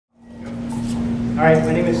All right,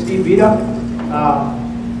 my name is Steve Beida.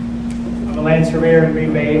 I'm a land surveyor in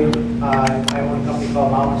Green Bay. I own a company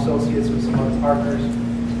called Mountain Associates with some other partners.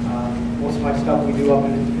 Most of my stuff we do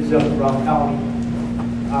is up in Town County.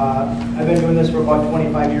 I've been doing this for about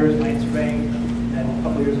 25 years, land surveying, and a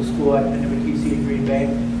couple of years of school at NWTC in Green Bay.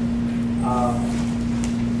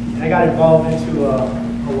 And I got involved into a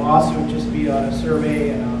lawsuit just via a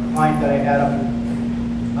survey and a client that I had up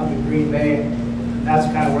in Green Bay. And that's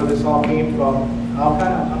kind of where this all came from.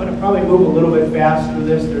 I'm going to probably move a little bit fast through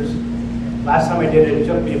this. Last time I did it, it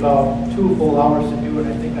took me about 2 full hours to do it.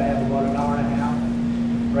 I think I have about an hour and a half,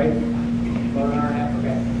 right? About an hour and a half,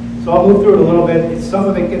 okay. So I'll move through it a little bit. Some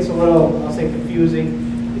of it gets a little, I'll say,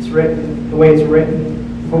 confusing. It's written the way it's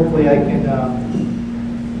written. Hopefully I can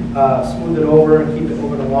smooth it over and keep it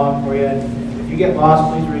moving along for you. And if you get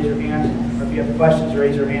lost, please raise your hand. Or if you have questions,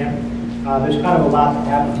 raise your hand. There's kind of a lot that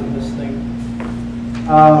happens in this thing.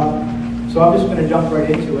 So I'm just going to jump right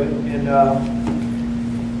into it. And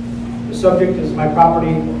the subject is my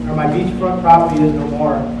property, or my beachfront property is no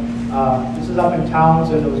more. This is up in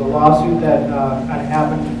Townsend. There was a lawsuit that kind of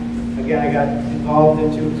happened. Again, I got involved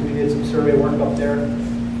into it because we did some survey work up there.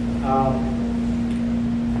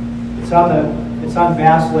 It's on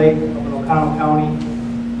Bass Lake up in Oconto County.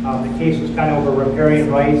 The case was kind of over riparian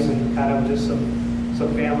rights and kind of just some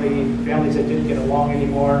families that didn't get along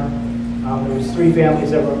anymore. There was 3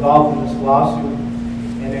 families that were involved in this lawsuit,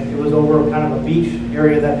 and it was over kind of a beach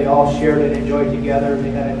area that they all shared and enjoyed together.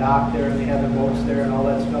 They had a dock there, and they had their boats there, and all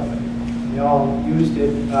that stuff. And they all used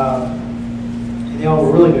it, and they all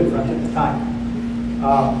were really good friends at the time.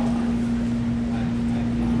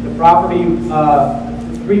 The property,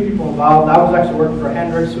 the 3 people involved. I was actually working for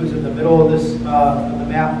Hendricks, who's in the middle of this of the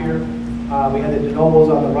map here. We had the De Novos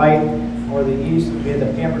on the right or the east, and we had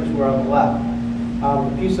the Pampers who were on the left.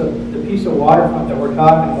 The piece of waterfront that we're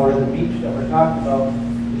talking about, or the beach that we're talking about,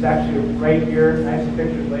 is actually right here. I have some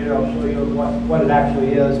pictures later. I'll show you what it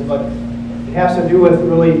actually is, but it has to do with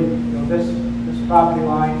really, this property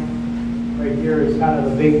line right here is kind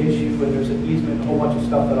of the big issue, and there's an easement, a whole bunch of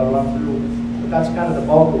stuff that I'll run through. But that's kind of the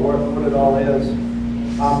bulk of what it all is.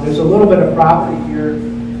 There's a little bit of property here.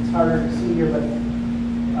 It's harder to see here, but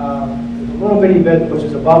there's a little bitty bit which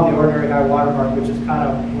is above the ordinary high water mark, which is kind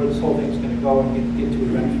of where this whole thing's going to go and get to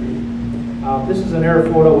eventually. This is an air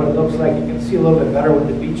photo, what it looks like. You can see a little bit better what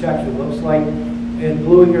the beach actually looks like. In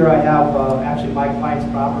blue here I have actually my client's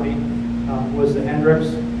property, was the Hendricks.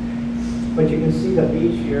 But you can see the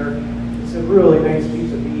beach here. It's a really nice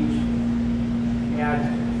piece of beach.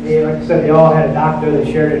 And they, like I said, they all had a dock there, they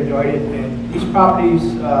shared it, enjoyed it. And these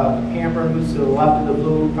properties, the camper who's to the left of the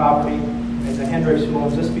blue property, and the Hendricks who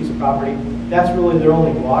owns this piece of property, that's really their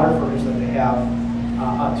only water furnish that they have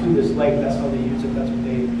to this lake. That's how they use it. That's what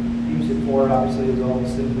they use it for. Obviously, there's all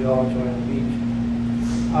these things we all enjoy on the beach.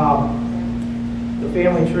 The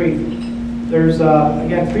family tree. There's,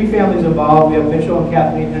 again, 3 families involved. We have Mitchell and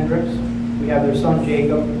Kathleen Hendricks. We have their son,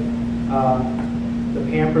 Jacob. The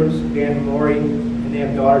Pampers, Dan and Lori. And they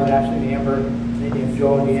have daughters, Ashley and Amber. And they have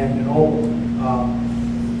Joe, Dan, and Opal.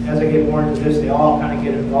 As I get more into this, they all kind of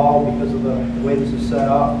get involved because of the way this is set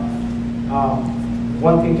up.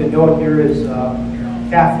 One thing to note here is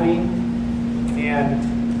Kathleen and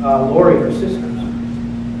Lori are sisters.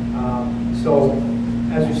 So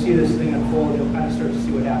as you see this thing unfold, you'll kind of start to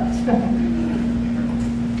see what happens.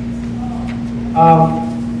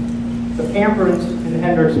 The Pampers and the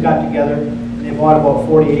Hendricks got together and they bought about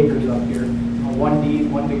 40 acres up here. One deed,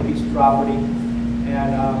 one big piece of property.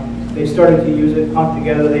 And they started to use it, hunt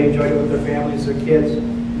together. They enjoyed it with their families, their kids.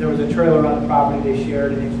 And there was a trailer on the property they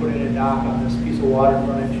shared, and they put in a dock on this piece of water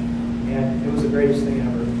frontage. And it was the greatest thing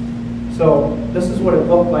ever. So this is what it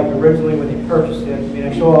looked like originally when they purchased it. I mean,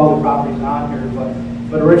 I show all the properties on here,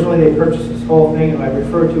 but originally they purchased this whole thing, and I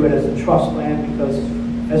refer to it as the trust land because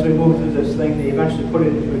as we moved through this thing, they eventually put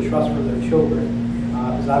it into a trust for their children.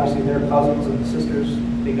 Because obviously their cousins and the sisters,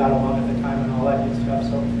 they got along at the time and all that good stuff.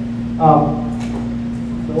 So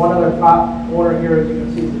the one other owner here, as you can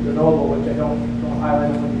see, is the De Novo, which I don't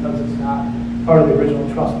highlight only because it's not part of the original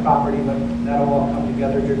trust property, but that'll all come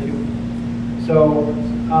together here too. So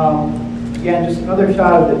again, just another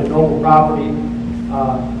shot of the De Novo property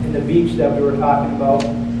in the beach that we were talking about.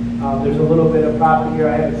 There's a little bit of property here.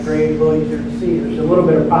 I have it gray a little easier to see. There's a little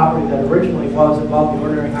bit of property that originally was above the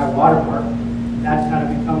ordinary high water mark. And that kind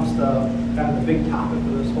of becomes the big topic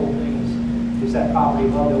of this whole thing is that property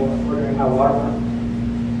above the ordinary high water mark.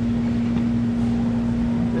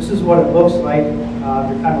 This is what it looks like.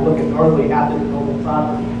 You're kind of looking northerly at the De Novo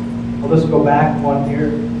property. I'll just go back one here.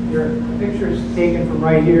 The picture is taken from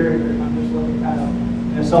right here. I'm just looking kind of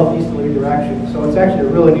in a southeasterly direction. So it's actually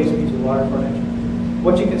a really nice piece of water frontage.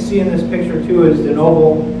 What you can see in this picture too is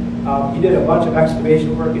DeNoble. He did a bunch of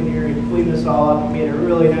excavation work in here. He cleaned this all up. He made a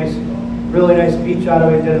really nice beach out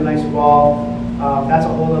of it. Did a nice wall. That's a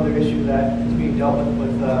whole other issue that is being dealt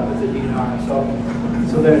with the DNR.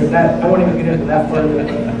 So there's that. I won't even get into that part of it.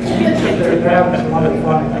 They're having some other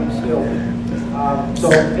fun, I think, still. So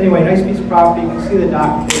anyway, nice piece of property. You can see the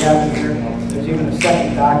dock they have in here. There's even a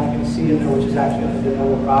second dock you can see in there, which is actually on the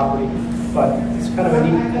DeNoble property. But it's kind of a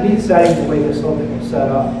neat setting the way this whole thing was set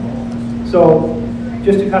up. So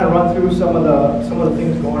just to kind of run through some of the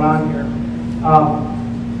things going on here.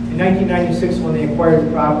 In 1996, when they acquired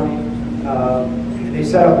the property, they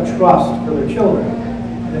set up a trust for their children.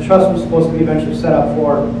 And the trust was supposed to be eventually set up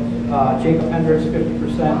for Jacob Hendricks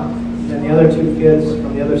 50%, and the other two kids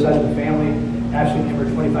from the other side of the family actually gave her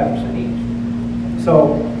 25% each.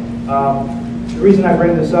 So the reason I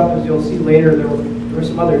bring this up is you'll see later there were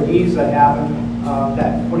some other deeds that happened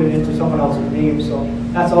that put it into someone else's name. So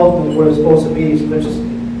that's ultimately what it's supposed to be. So there's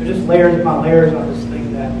just layers upon layers on this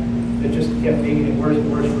thing that just kept making it worse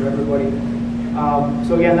and worse for everybody.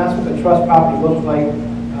 So again, that's what the trust property looked like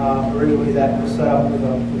originally, that was set up for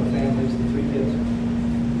the families, the three kids.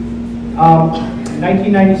 In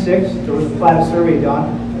 1996, there was a plat survey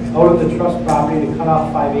done out of the trust property to cut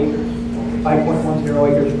off 5 acres,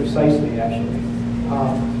 5.10 acres precisely, actually.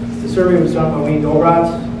 The survey was done by Wayne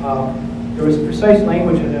Dobrats. There was precise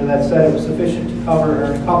language in there that said it was sufficient to cover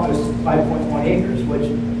or encompass 5.1 acres,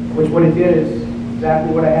 which what it did is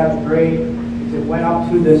exactly what I have in gray. It went up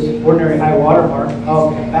to this ordinary high water mark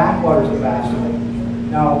of the backwaters of Bass Lake.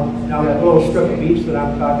 Now that little strip of beach that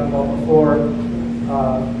I'm talking about before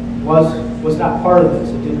was not part of this.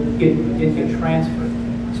 It didn't get transferred.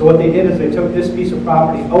 So what they did is they took this piece of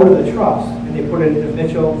property out of the trust and they put it into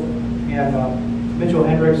Mitchell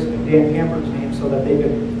Hendricks and Dan Camper's name so that they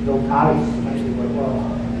could build cottages, essentially what it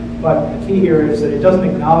was. But the key here is that it doesn't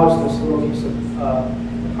acknowledge this little piece of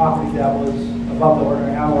property that was above the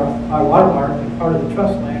ordinary high water mark and part of the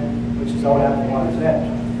trust land, which is out at the water's edge.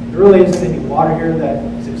 There really isn't any water here that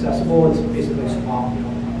is accessible. It's basically swamp.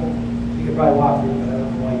 You could probably walk through it, but I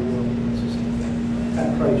don't know why you would. It's just kind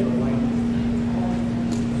of pretty short lane.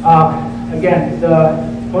 Again,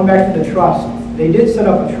 going back to the trust, they did set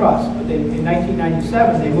up a trust, but in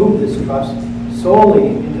 1997 they moved this trust solely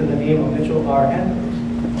into the name of Mitchell R. Hendricks.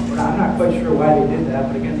 I'm not quite sure why they did that,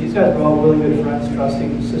 but again, these guys were all really good friends,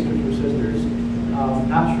 trusting, sisters were sisters.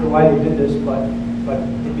 Not sure why they did this, but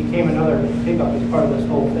it became another hiccup as part of this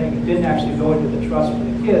whole thing. It didn't actually go into the trust for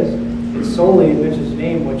the kids. It's solely in Mitch's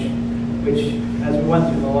name, which as we went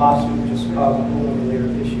through the lawsuit, just caused a whole other layer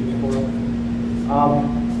of issues for them.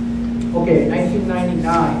 Okay,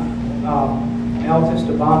 1999, Maltis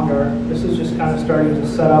to Baumgart. This is just kind of starting to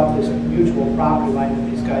set up this mutual property line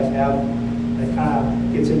that these guys have that kind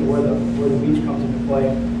of gets into where the beach comes into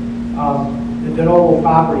play. The DeNoble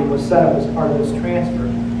property was set up as part of this transfer.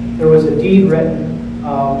 There was a deed written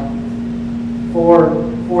for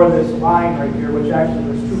this line right here, which actually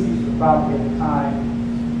was 2 pieces of property at the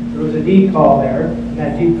time. There was a deed call there, and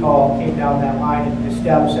that deed call came down that line and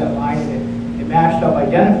established that line, and it matched up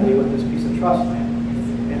identically with this piece of trust land.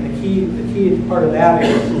 And the key part of that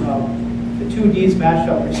is the two deeds matched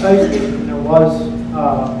up precisely, and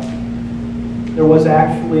there was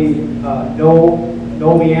actually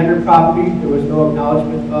no meandered property. There was no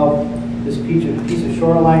acknowledgement of this piece of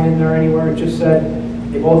shoreline in there anywhere. It just said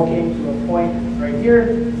they both came to a point right here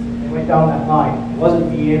and went down that line. It wasn't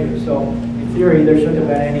meandered, so in theory there shouldn't have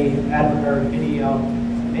been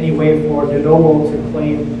any way for DeNoble to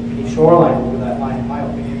claim any shoreline over that line, in my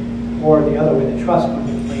opinion, or the other way, the trust couldn't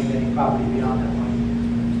have claimed any property beyond that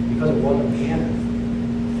line because it wasn't meandered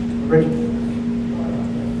originally.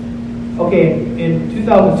 Okay, in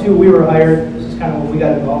 2002 we were hired. This is kind of when we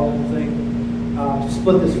got involved in the thing. To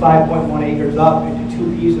split this 5.1 acres up into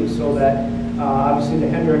 2 pieces so that obviously the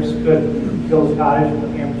Hendricks could build a cottage and the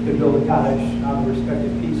Campers could build a cottage on the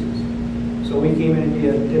respective pieces. So we came in and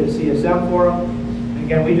did a CSM for them. And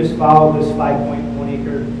again, we just followed this 5.1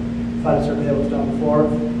 acre plat survey that was done before.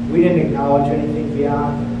 We didn't acknowledge anything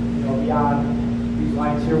beyond these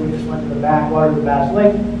lines here. We just went to the backwater of the Bass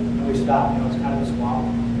Lake and we stopped. It's kind of a swamp.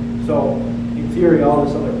 So in theory, all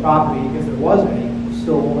this other property, if there was any, was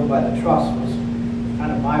still owned by the trust. Was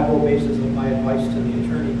kind of my whole basis of my advice to the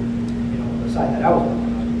attorney, the side that I was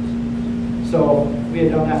working on. So we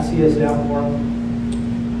had done that CSM for him.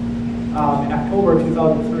 In October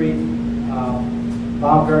 2003,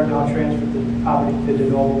 Baumgart now transferred the property to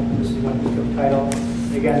DeNoble. This is when he took title.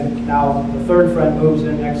 Again, now the third friend moves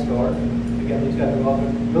in next door. Again, these guys are all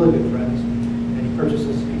really good friends. And he purchases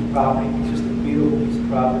this piece of property. It's just a beautiful piece of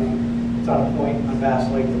property. It's on a point on Bass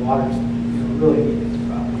Lake. The water's really neat. It's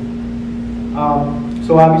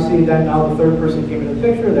So obviously then now the third person came into the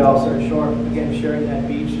picture, they all started sharing that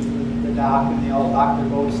beach and the dock, and they all docked their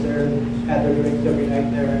boats there and had their drinks every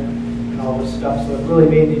night there and all this stuff. So it really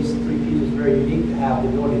made these three pieces very unique to have the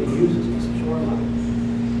ability to use this piece of shoreline.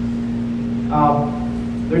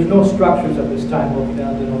 There's no structures at this time located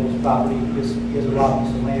on DeNoble's property because he has a raw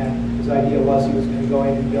piece of land. His idea was he was going to go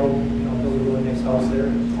in and build a really nice house there,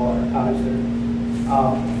 call it a cottage there.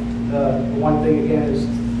 The one thing again is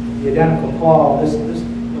the identical call.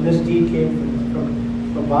 When this deed came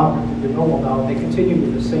from Bomber to DeNoble now, they continued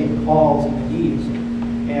with the same calls and the deeds.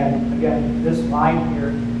 And again, this line here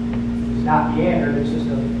is not meandered. It's just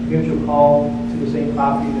a mutual call to the same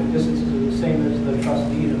property. The distances are the same as the trust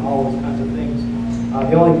deed and all those kinds of things.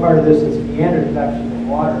 The only part of this that's meandered is actually the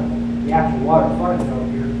water. The actual water frontage out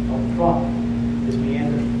here out front is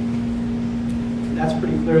meandered. And that's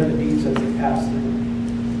pretty clear in the deeds as they pass through.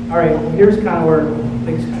 All right, well, here's kind of where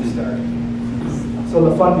things kind of start. So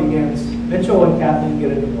the fun begins. Mitchell and Kathleen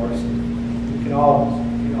get a divorce. You can all,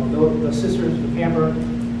 the sisters, Amber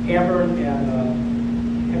and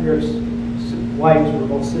Hendrick's wives were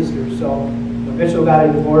both sisters. So when Mitchell got a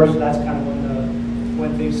divorce, that's kind of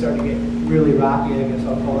when things started to get really rocky, I guess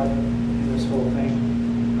I'll call it, in this whole thing.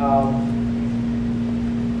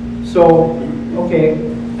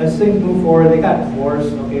 As things move forward, they got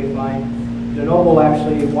divorced, okay, fine. DeNoble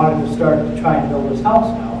actually wanted to start to try and build his house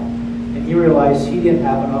now, and he realized he didn't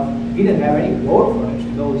have any road frontage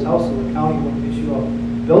to build his house, so the county wouldn't issue a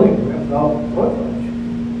building permit without road frontage.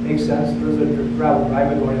 Makes sense, there was a gravel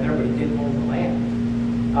driveway going in there, but he didn't own the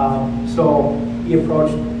land. So he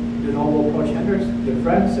approached Hendricks, good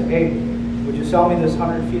friend, said, hey, would you sell me this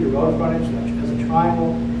 100 feet of road frontage as a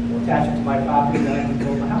triangle, we'll attach it to my property, and then I can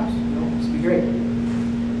build my house. This would be great.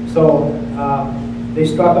 So they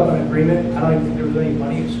struck up an agreement. I don't even think there was any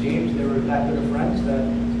money exchanged. They were that good of friends that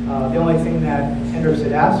the only thing that Hendricks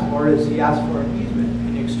had asked for is he asked for an easement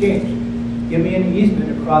in exchange. Give me an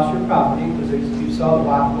easement across your property, because you saw the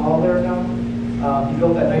rock wall there now. He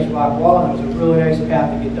built that nice rock wall, and it was a really nice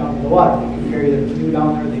path to get down to the water. They could carry their canoe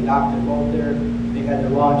down there, they docked their boat there, they had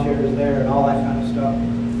their lawn chairs there, and all that kind of stuff.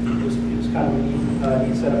 It was kind of a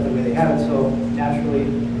neat setup the way they had it. So naturally,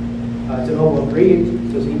 DeNoble agreed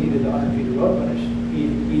because he needed the 100 feet of road frontage.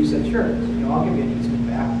 He said, sure, I'll give you an easement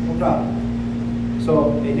back, no problem.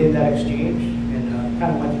 So they did that exchange and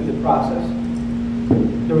kind of went through the process.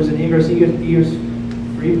 There was an egress easement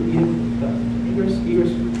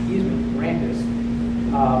granted.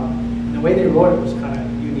 The way they wrote it was kind of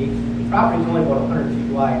unique. The property is only about 100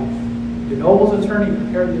 feet wide. DeNoble's attorney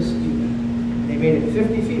prepared this easement. They made it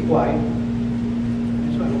 50 feet wide. I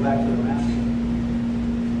just want to go back to the map.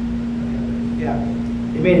 Yeah.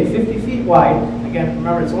 They made it 50 feet wide. Again,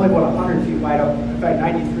 remember, it's only about 100 feet wide up. In fact,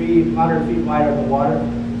 100 feet wide of the water.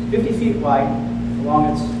 50 feet wide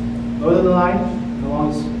along its northerly line and along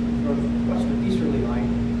its northwestern easterly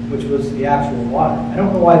line, which was the actual water. I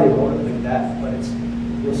don't know why they wrote it like that, but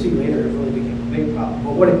you'll see later it really became a big problem.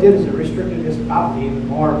 But what it did is it restricted his property even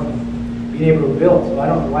more from being able to build. So I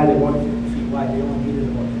don't know why they wrote it 50 feet wide. They only needed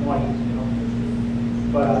about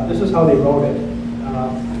 20, But this is how they wrote it.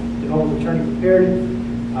 DeNoble's attorney prepared it.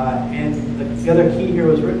 And the other key here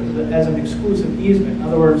was written as an exclusive easement. In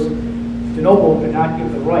other words, DeNoble could not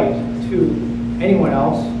give the right to anyone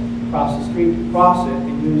else across the street to cross it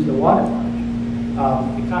and use the water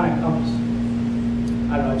frontage. It kind of comes,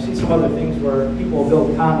 I don't know, I've seen some other things where people will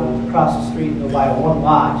build condos across the street and they'll buy one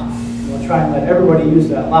lot and they'll try and let everybody use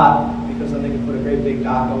that lot because then they can put a great big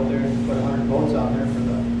dock out there and put 100 boats out there for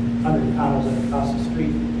the 100 condos that are across the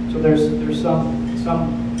street. So there's some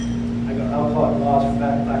I'll call it laws for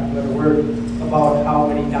lack of a better word, about how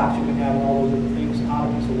many docks you can have and all those different things on a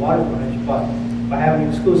piece of water frontage. But by having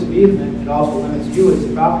an exclusive easement, it also limits you as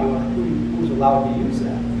the property owner who's allowed to use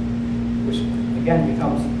that, which again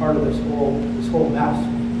becomes part of this whole mess.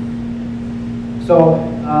 So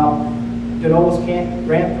DeNoble's can't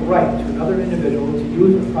grant the right to another individual to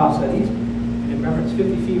use or cross that easement. And remember, it's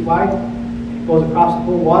 50 feet wide, and it goes across the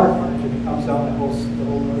whole water frontage and it comes down the whole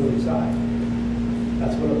northerly side.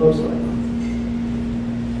 That's what it looks like.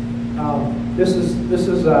 This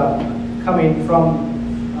is coming from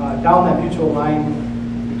down that mutual line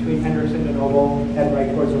between Hendricks and DeNoble, head right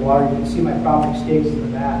towards the water. You can see my property stakes in the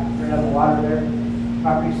back. Right on the water there,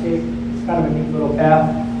 property stake. It's kind of a neat little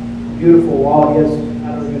path. Beautiful wall. He has,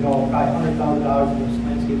 I don't even know, probably $100,000 for this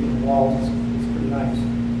landscaping walls. It's pretty nice.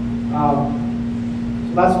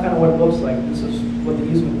 So that's kind of what it looks like. This is what the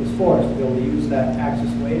easement was for, is to be able to use that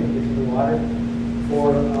access way to get to the water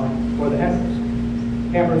for the Hendricks.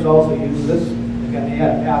 Campers also use this. Again, they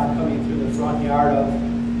had a path coming through the front yard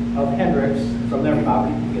of Hendricks from their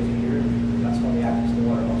property to get to here.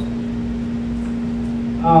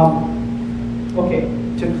 Okay,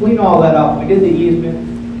 to clean all that up, we did the easement.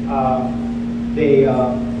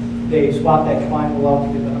 They swapped that triangle out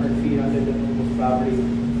to get the 100 feet under the Noble's property.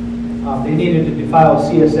 They needed to file a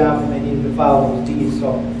CSM and they needed to file those deeds.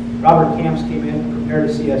 So Robert Camps came in, prepared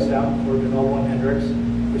a CSM for DeNoble and Hendricks,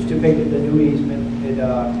 which depicted the new easement. It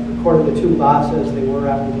recorded the two lots as they were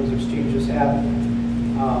after those exchanges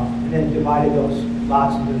happened, and then divided those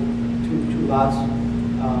lots into two lots,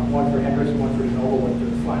 one for Hendricks and one for DeNoble with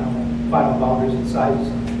the final boundaries and sizes.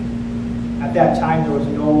 At that time, there was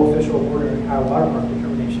no official order and high watermark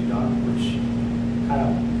determination done, which kind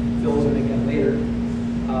of fills in again later.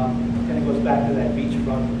 Then it goes back to that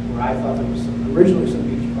beachfront where I thought there was originally some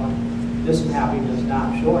beachfront. This mapping does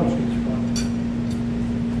not show any beachfront.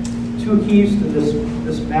 Two keys to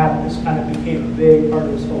this map. This kind of became a big part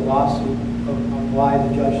of this whole lawsuit on why the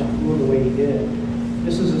judge ruled the way he did.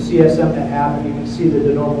 This is a CSM that happened. You can see the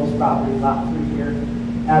DeNoble's property, lot 3 here.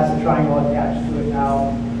 It has the triangle attached to it now,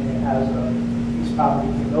 and it has a piece of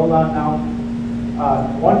property to build on now.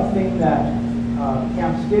 One thing that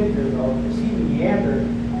Camps did here, though, is he meandered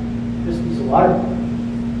this piece of water,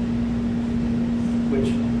 which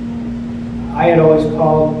I had always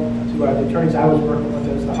called to the attorneys I was working with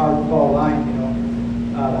as the hard call line. You know,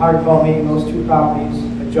 the hard call meaning those two properties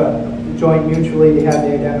joined mutually. They had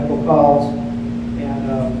the identical calls, and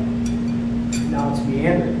now it's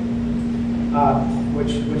meandering,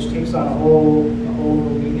 which takes on a whole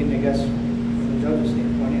meaning, I guess, from the judge's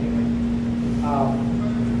standpoint, anyway.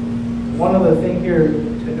 One other thing here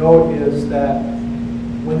to note is that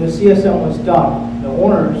when the CSM was done, the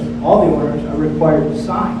owners, all the owners, are required to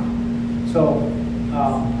sign. So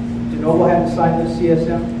DeNoble had to sign the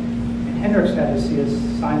CSM, and Hendricks had to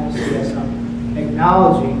sign the CSM,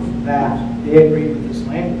 acknowledging that they agreed with this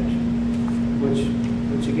language, which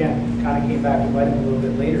again kind of came back to bite them a little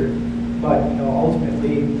bit later. But you know,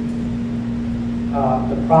 ultimately,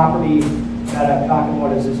 the property that I'm talking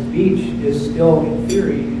about as this beach is still, in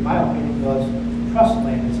theory, in my opinion, was trust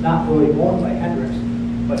land. It's not really owned by Hendricks.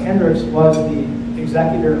 But Hendricks was the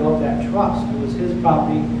executor of that trust. It was his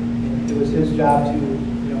property, and it was his job to, you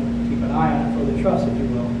know, keep an eye on it for the trust, if you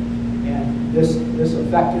will. And this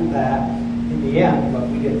affected that in the end, but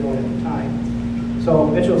we didn't know it at the time. So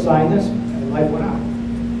Mitchell signed this, and life went on.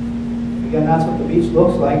 Again, that's what the beach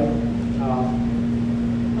looks like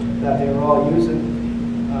that they were all using.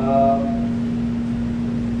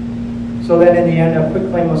 So then in the end, a quick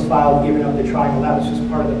claim was filed giving up the triangle. That was just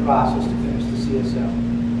part of the process to finish the CSM.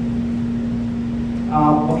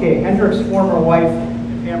 Okay, Hendricks' former wife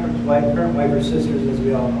and Pampered's wife, current wife, are sisters, as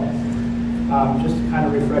we all know. Just to kind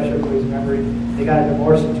of refresh everybody's memory, they got a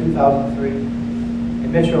divorce in 2003.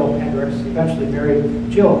 And Mitchell Hendricks eventually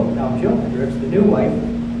married Jill. Now Jill Hendricks, the new wife,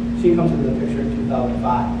 she comes into the picture in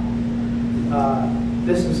 2005.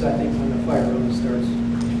 This is, I think, when the fire really starts.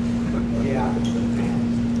 Yeah.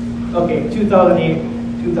 Okay,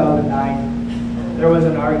 2008, 2009, there was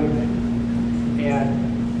an argument,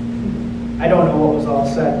 and I don't know what was all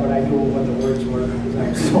said, but I knew what the words were because I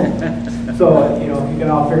was so you know, you can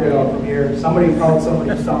all figure it out from here. Somebody called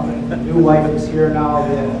somebody something. The new wife is here now.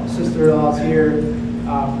 The sister-in-law's here.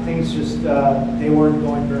 Things just they weren't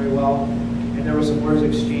going very well, and there were some words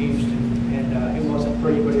exchanged, and it wasn't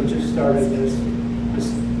pretty, but it just started this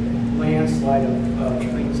landslide of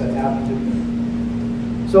things that happened to me.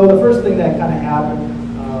 So the first thing that kind of happened,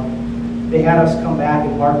 they had us come back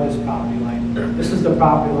and mark this property line. This is the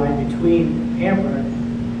property line between Pampered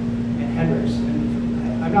and Hendricks.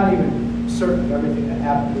 And I'm not even certain of everything that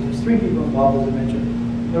happened. There was 3 people involved, as I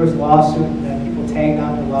mentioned. There was a lawsuit, and then people tagged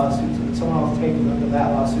onto lawsuits, and someone else tagged onto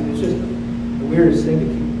that lawsuit. It's just the weirdest thing to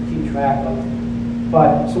keep track of.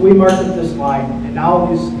 But so we marked up this line, and now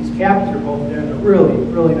these cabins are both there. They're really,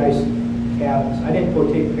 really nice cabins. I didn't go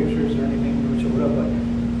take pictures or anything, which I would have, but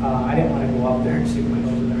I didn't want to go up there and stick my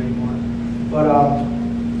nose in there anymore. But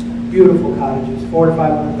beautiful cottages, $400,000 to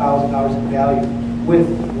 $500,000 in value with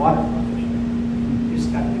water frontage. Is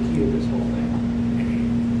kind of the key to this whole thing.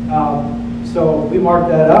 So we marked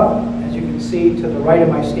that up. As you can see to the right of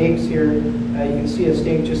my stakes here, you can see a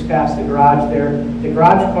stake just past the garage there. The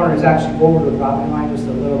garage corner is actually over the property line just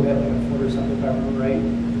a little bit, like a foot or something, if I remember right.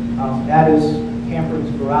 That is Pampered's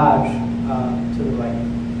garage to the right.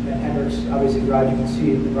 Hendricks, obviously, garage, you can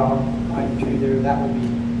see the brown behind the tree there. That would be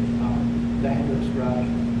the Hendricks garage.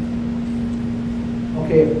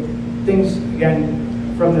 Okay, things, again,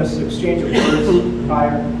 from this exchange of words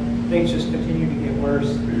prior, things just continue to get worse.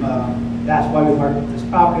 That's why we marked this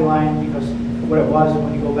property line, because what it was,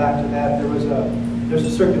 when you go back to that, there's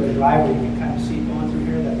a circular driveway you can kind of see going through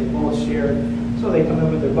here that they both shared. So they come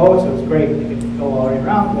in with their boats, so it's great. They can go all the way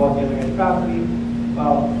around, go out the other end of the property.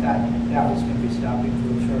 Well, that was going to be stopping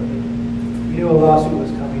real shortly. We knew a lawsuit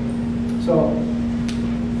was coming. So,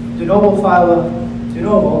 De Novo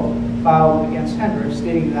filed against Hendricks,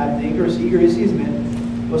 stating that the egress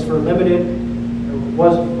easement was for limited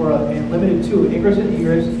to egress and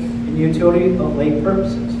egress and utility of lake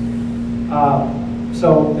purposes.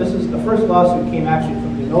 So this is the first lawsuit came actually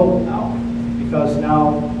from De Novo now, because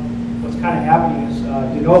now what's kind of happening is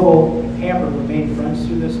De Novo and Hammer remained friends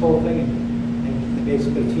through this whole thing, and they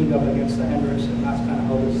basically teamed up against the Hendricks, and that's kind of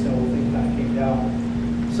how this whole thing kind of came down.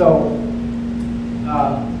 So,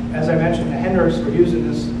 as I mentioned, the Hendricks were using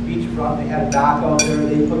this beachfront. They had a dock out there.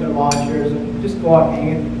 They put their lawn chairs and just go out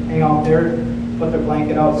and hang out there, put their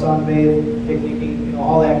blanket out, sunbathe, picnicking, you know,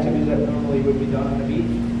 all the activities that normally would be done on the beach.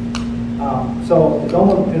 So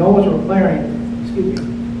the Novos were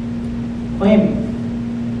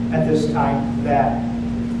claiming at this time that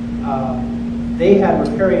they had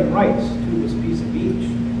riparian rights to this piece of beach.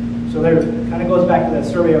 So there kind of goes back to that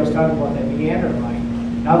survey I was talking about, that meander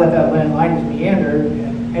line. Now that land line is meandered,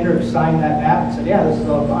 and Hendricks signed that map and said, yeah, this is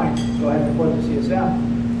all fine, go ahead and report to CSM.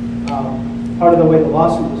 Part of the way the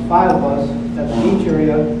lawsuit was filed was that the beach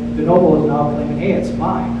area, De Novo is now claiming, hey, it's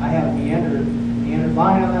mine. I have a meandered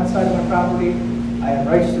line on that side of my property. I have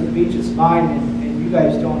rights to the beach, it's mine, and you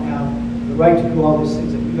guys don't have the right to do all these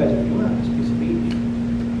things that you guys are doing on this piece of beach.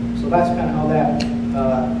 So that's kind of how that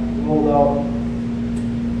rolled out.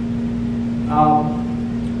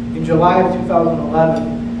 In July of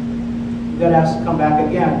 2011, we got asked to come back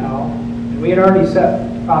again now, and we had already set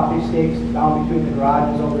property stakes down between the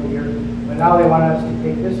garages over here, but now they wanted us to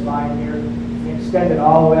take this line here and extend it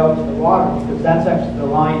all the way out to the water, because that's actually the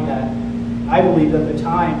line that I believe at the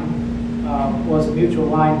time was a mutual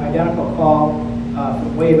line, identical call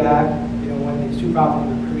from way back, you know, when these two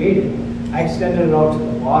properties were created. I extended it out to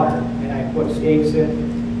the water, and I put stakes in,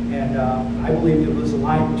 and I believed it was a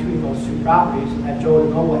line between those two properties, and that Joe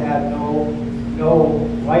De Novo had no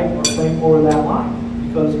right or claim over that line,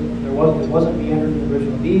 because it wasn't meandered in the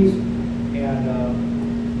original deeds, and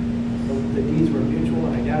the deeds were mutual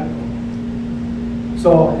and identical.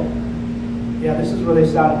 So, yeah, this is where they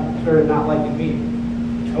started not liking me.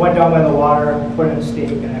 I went down by the water, put in a stake,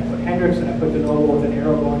 and I put Hendricks, and I put De Novo with an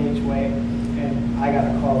arrow going each way, and I got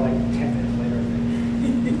a call like 10 minutes later.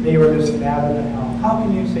 They were just mad at hell. How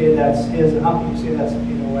can you say that's his, and how can you say that's,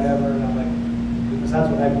 you know, whatever, and I'm like, because that's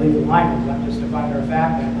what I believe the line is. I'm just a finder of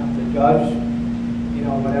fact, I'm not the judge, you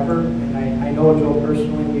know, whatever, and I know Joe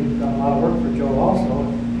personally. We've done a lot of work for Joe also.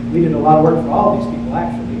 We did a lot of work for all these people,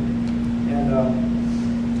 actually, and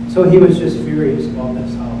so he was just furious about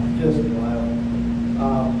this, just wild.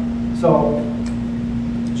 So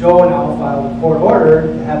Joe now filed a court order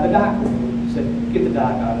to have the dock removed. He said, get the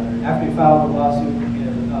dock out of there. After he filed the lawsuit,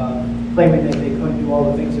 claiming that they couldn't do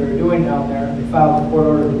all the things they were doing down there, they filed a court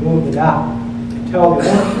order to remove the dock until the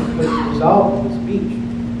ownership could resolve this beach.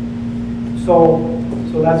 So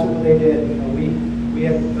that's what they did. You know, we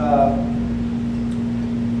had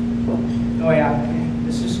oh yeah,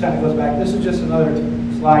 this just kind of goes back. This is just another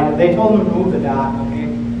slide. They told them to remove the dock, okay?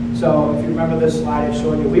 So if you remember this slide I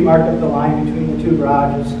showed you, we marked up the line between the two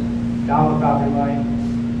garages, down the property line.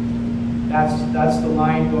 That's the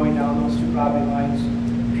line going down those two property lines,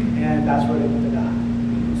 and that's where they put the dock.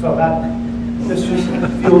 So this just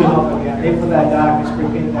fueled up again. They put that dock, they spray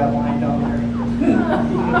painted that line down there. You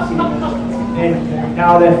can see it. And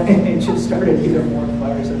now that it just started even more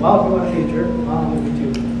fire, I said, well, if you want to be a jerk, come on, me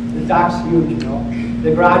too. The dock's huge, you know.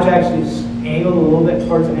 The garage actually is angled a little bit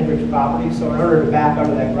towards the Hendricks property, so in order to back out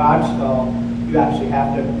of that garage stall, you actually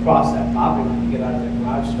have to cross that property line to get out of that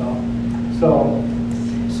garage stall. So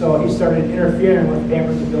he started interfering with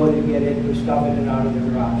Pamper's ability to get in, stuff in and out of the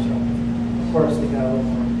garage. So of course they got a little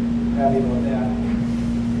more heavy about that.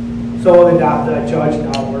 So the judge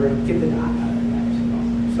now ordered, get the dock out of there, guys.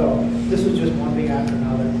 So this was just one thing after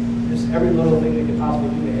another. Just every little thing they could possibly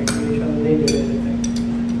do to aggravate each other, they did it.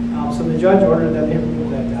 So the judge ordered that they remove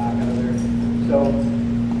that dock out of there.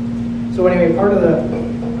 So anyway, part of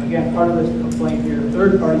this complaint here,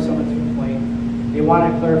 third party someone's complaint, they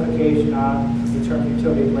wanted clarification on the term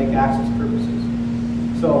utility of lake access purposes.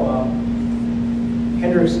 So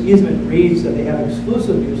Hendricks easement reads that they have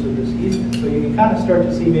exclusive use of this easement, so you can kind of start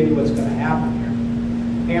to see maybe what's going to happen here.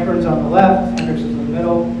 Pamper's on the left, Hendricks is in the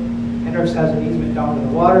middle. Hendricks has an easement down to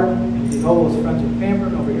the water, and De Novo is friends with Pamper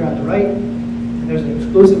over here on the right. And there's an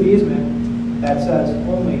exclusive easement that says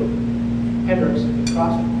only Hendricks can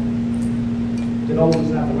cross it. De Novo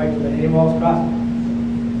doesn't have the right to let anyone else cross it,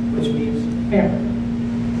 which means Pamper.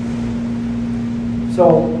 So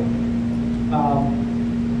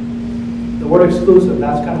the word exclusive,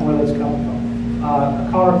 that's kind of where that's coming from. a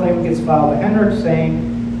counterclaim gets filed by Hendricks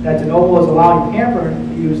saying that DeNoble is allowing Pamper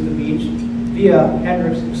to use the beach via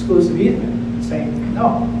Hendricks' exclusive easement, saying,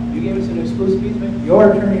 no, you gave us an exclusive easement,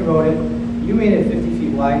 your attorney wrote it, you made it 50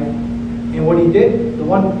 feet wide, and what he did, the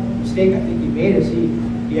one mistake I think he made is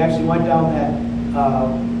he actually went down that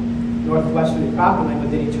northwesterly property line, but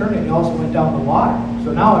then he turned it and he also went down the water.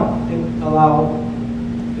 So now it didn't allow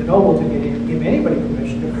DeNoble to give anybody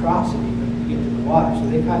permission to cross it even to get to the water. So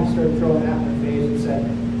they kind of started throwing that in their face and said,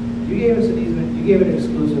 you gave us an easement, you gave it an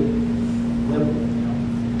exclusive liberal.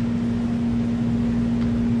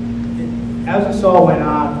 As this all went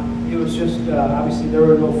on, it was just, obviously there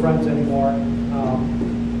were no friends anymore.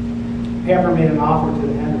 Pamper made an offer to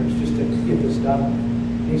the Hendricks just to get this done.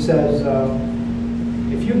 He says,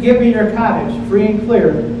 if you give me your cottage free and clear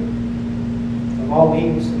of all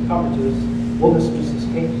liens and coverages, we'll dismiss this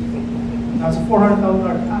case. Now it's a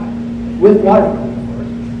 $400,000 cottage with water, of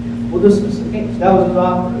course. We'll dismiss the case. That was his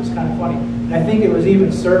offer. It was kind of funny. And I think it was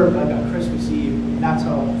even served like on Christmas Eve. And that's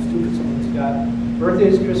how stupid some of us got.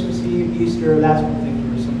 Birthdays, Christmas Eve, Easter, that's when things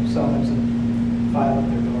were some summons and filed at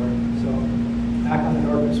their door. So back on the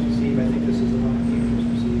door Christmas Eve, I think this is the one that came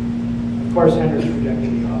Christmas Eve. Of course, Hendricks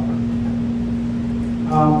rejected the offer.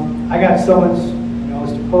 I got summons, I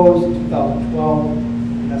was deposed in 2012,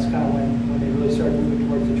 and that's kind of when they really started moving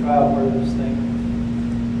towards the trial part of this thing.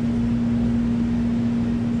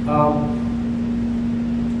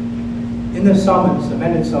 In the summons,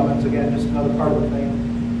 amended summons, again, just another part of the thing,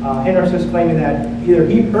 Hendricks is claiming that either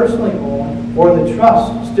he personally owned or the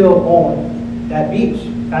trust still owned that beach.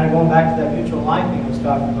 Kind of going back to that mutual line thing I was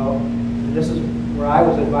talking about. And this is where I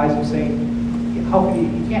was advising, saying, how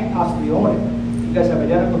can he can't possibly own it. You guys have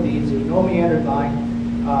identical deeds. There's no meandered line.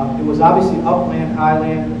 It was obviously upland,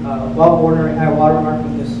 highland, above bordering high water mark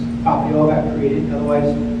when this property all got created.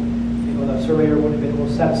 Otherwise, the surveyor would have been able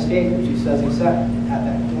to set a stake, which he says he set at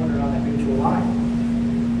that corner on that mutual line.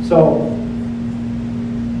 So,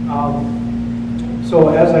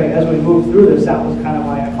 as we moved through this, that was kind of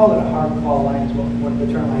I called it a hard call line is what the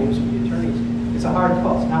term I use for the attorneys. It's a hard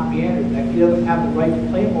call. It's not meandered. Like, he doesn't have the right to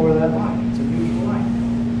claim over that line. It's a mutual line.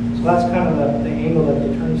 So that's kind of the angle that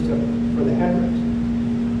the attorneys took for the Hendricks.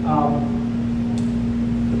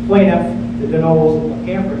 The plaintiff, the DeNobles, and the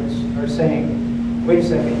Pampers are saying, wait a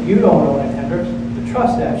second, you don't own it, Hendricks. The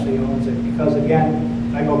trust actually owns it because,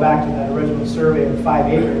 again, I go back to that original survey of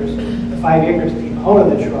 5 acres. The 5 acres came out of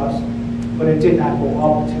the trust, but it did not go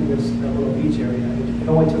up to the little beach area. It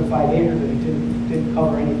only took 5 acres, and it didn't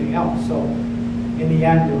cover anything else. So, in the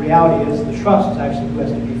end, the reality is the trust is actually who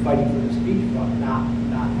has to be fighting for this beachfront, not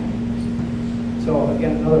Hendricks. So,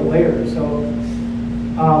 again, another layer. So,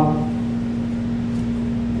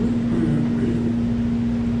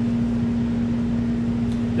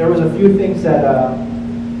 there was a few things that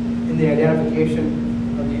in the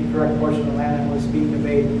identification of the incorrect portion of the land that was being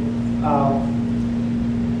conveyed.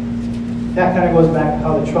 That kind of goes back to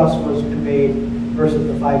how the trust was conveyed versus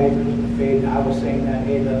the 5 acres was conveyed. And I was saying that,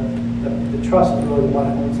 hey, the trust is really the one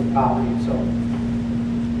that owns the property. So,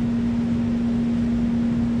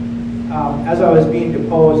 as I was being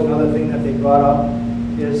deposed, another thing that they brought up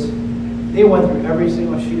is they went through every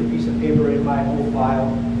single sheet of piece of paper in my whole file.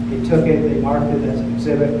 They took it, they marked it as an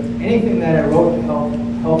exhibit. Anything that I wrote to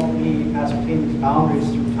help me ascertain these boundaries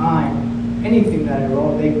through time, anything that I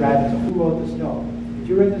wrote, they grabbed it. So who wrote this note? Did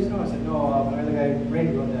you write this note? I said, no, my other guy,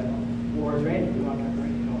 Randy, wrote that note. Well, where's Randy? We want to have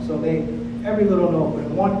Randy know. So every little note, but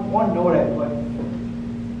one note I put,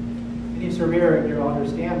 any surveyor here will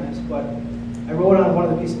understand this, but I wrote on one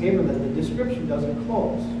of the pieces of paper that the description doesn't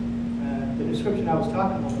close. The description I was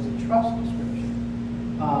talking about was a trust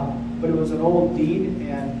description. But it was an old deed,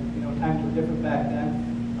 and times were different back then.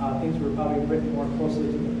 Things were probably written more closely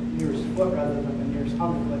to the nearest foot rather than the nearest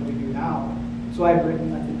hundred like we do now. So I've written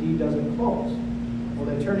that the deed doesn't close. Well,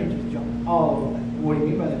 the attorney just jumped all over that. What do you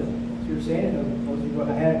mean by that? So you're saying it doesn't close?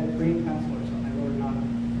 I had a green pencil or something. I wrote it on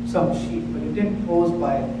some sheet, but it didn't close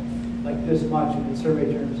by like this much. And in survey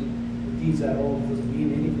terms, the deed's that old doesn't mean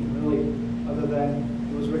anything really, other than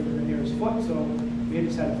it was written to the nearest foot. So we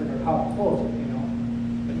just had to figure out how to close it.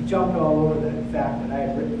 But he jumped all over the fact that I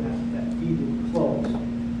had written that deed didn't close,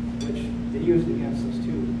 which they used against us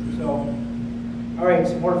too. So, all right,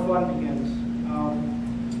 some more fun begins.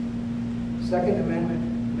 Second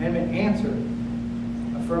Amendment answer.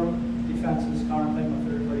 Affirm defenses, counterclaim of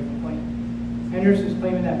third-party complaint. Hendricks is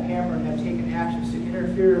claiming that Cameron had taken actions to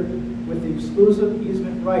interfere with the exclusive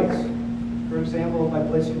easement rights, for example, by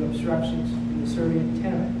placing obstructions in the servient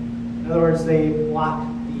tenement. In other words, they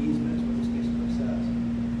blocked the easement, is what this basically says.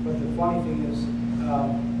 But the funny thing is,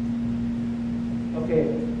 okay,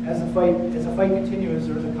 as the fight continues,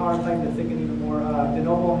 there was a counterclaim to thicken even more.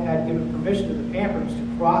 DeNoble had given permission to the Pampers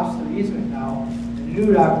to cross their easement now. The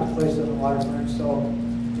new dock was placed on the waterfront, so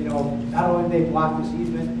not only did they block this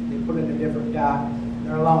easement, they put in a different dock.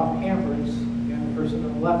 They're allowing Pampers, again, the person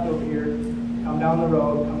on the left over here, come down the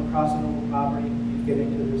road, come across the Noble property, and get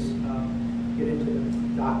into this, get into the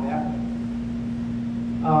dock that way.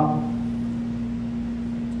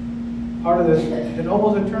 Part of this, the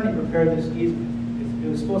Noble's attorney prepared this easement. It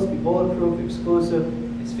was supposed to be bulletproof, exclusive.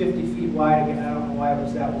 It's 50 feet wide. Again, I don't know why it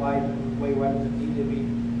was that wide, but it was way wider than it needed to be.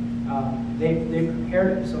 They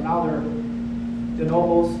prepared it, so now the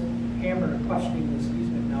Noble's hammered and questioning this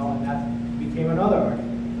easement now, and that became another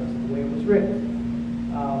argument because of the way it was written.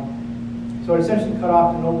 So it essentially cut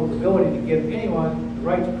off the Noble's ability to give anyone the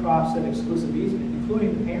right to cross that exclusive easement,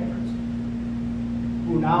 including the Pampers,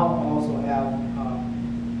 who now also have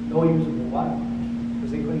no usable water,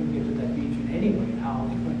 because they couldn't get to that beach in any way now.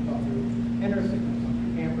 They couldn't come through Hendricks, they couldn't come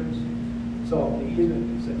through Pampers. So the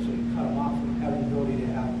easement essentially cut them off from having the ability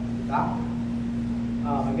to have the dock.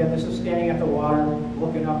 Again, this is standing at the water,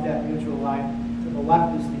 looking up that neutral line. To the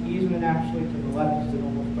left is the easement actually, to the left is the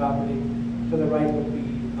Noble's property, to the right would be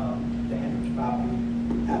the Hendricks property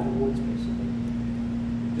at the woods basically.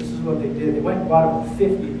 This is what they did. They went and bought about 50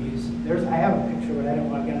 of these. I have a picture, but I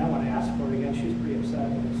don't want to ask for it again. She's pretty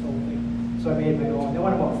upset with this whole thing. So I made my own. They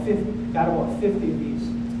went about 50, got about 50 of these,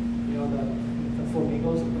 the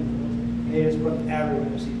flamingos, and they just put them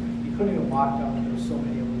everywhere. You couldn't even walk down, there were so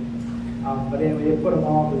many of them. But anyway, they put them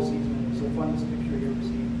all into this easement. It's the funniest picture you ever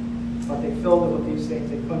seen. But they filled it with these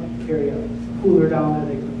things. They couldn't carry a cooler down there.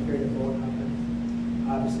 They couldn't carry the boat, nothing.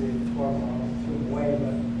 Obviously, they tore them all, threw them away,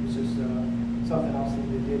 but it's just something else that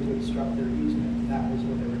they did to obstruct their easement. And that was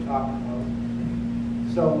what they were talking about.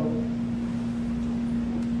 So,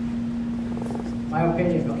 my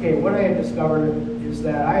opinion, okay, what I had discovered is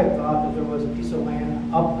that I had thought that there was a piece of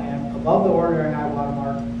land, upland, above the ordinary high water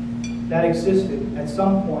mark that existed at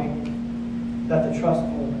some point that the trust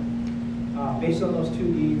owned. Based on those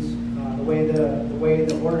two deeds, the way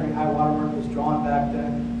the ordinary high water mark was drawn back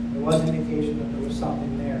then, there was indication that there was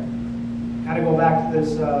something there. Kind of go back to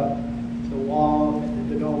this, the wall,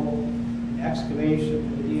 the DeNoble, the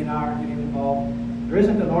excavation, the DNR getting involved. There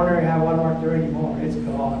isn't an ordinary high water mark there anymore. It's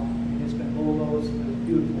gone. It's been bulldozed. There's a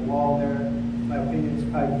beautiful wall there. In my opinion, it's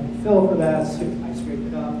probably fill for that. I scraped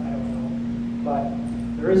it up. I don't know. But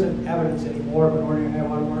there isn't evidence anymore of an ordinary high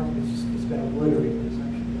water mark. It's been obliterated, essentially.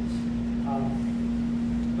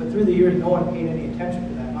 But through the years, no one paid any attention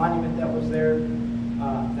to that monument that was there,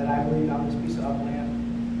 that I believe on this piece of upland.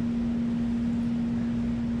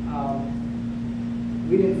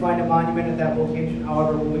 We didn't find a monument at that location.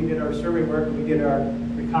 However, when we did our survey work and we did our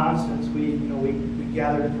reconnaissance, we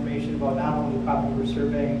gathered information about not only the property we're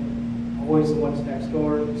surveying, always the ones next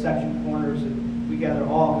door, section corners, and we gather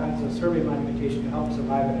all kinds of survey monumentation to help us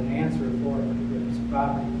arrive at an answer for a particular piece of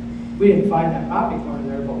property. We didn't find that property corner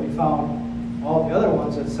there, but we found all the other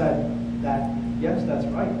ones that said that, yes, that's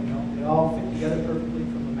right. They all fit together perfectly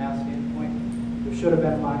from a math standpoint. There should have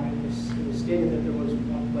been a monument. It was stated that there was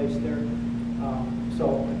one place there.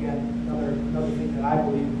 So again, another thing that I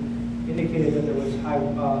believe indicated that there was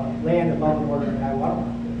land above the ordinary high water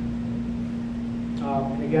mark there.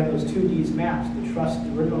 And again, those two deeds matched. The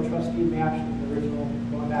original trust deed matched, and the original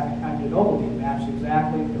going back in time DeNoble deed matched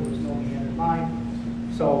exactly. There was no meander line.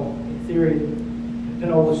 So in theory,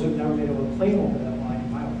 DeNoble should have never been able to claim over that line, in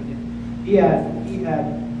my opinion. He had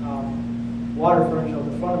water frontage on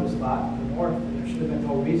the front of his lot to the north, and there should have been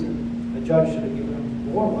no reason. The judge should have given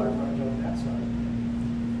him more water frontage on that side.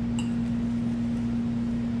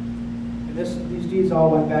 And these deeds all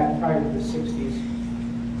went back prior to the 60s.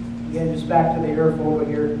 Again, just back to the air photo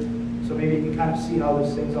here, so maybe you can kind of see how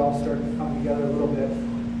this thing's all starting to come together a little bit.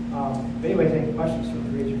 If anybody's any questions, feel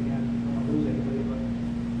free to raise your hand. I don't want to lose anybody, but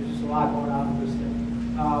there's just a lot going on with this thing.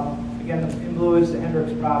 Again, in blue is the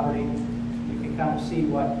Hendricks property. You can kind of see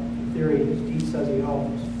what, in theory, his deed says he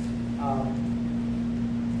owns.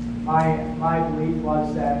 My belief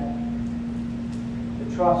was that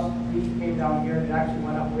the trust deed came down here and it actually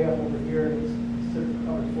went up way up over here. It's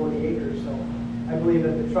covered 40 acres. So I believe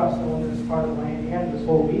that the trust owned this part of the land and this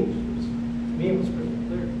whole beach. To me, it was pretty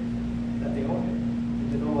clear that they owned it.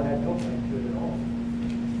 The DeNoble had no claim to it at all.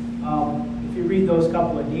 If you read those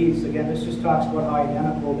couple of deeds, again, this just talks about how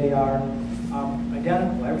identical they are.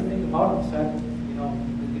 Identical. Everything about them said,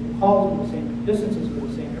 the calls were the same, the distances were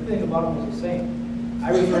the same, everything about them was the same. I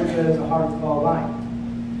refer to it as a hard call line.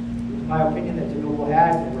 It was my opinion that DeNoble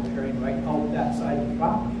had, they were carrying right out that side of the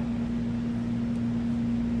property.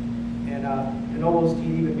 And DeNoble's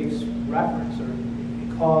deed even makes reference, or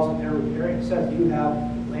it calls in their repairing, it says you have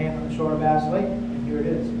land on the shore of Bass Lake, and here it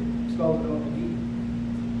is. It spells it out in the deed.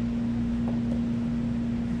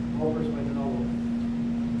 All person by de novo.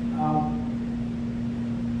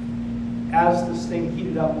 As this thing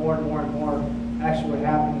heated up more and more and more, actually what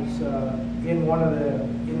happened is in one of the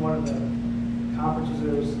conferences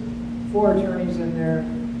there was 4 attorneys in there,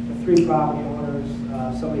 the 3 property owners,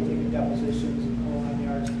 somebody taking depositions and the whole 9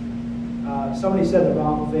 yards. Somebody said the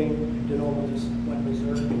wrong thing, and de novo just went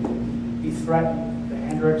berserk. He threatened the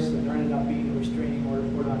Hendricks, and there ended up being a restraining order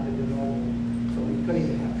put on the de novo, so we couldn't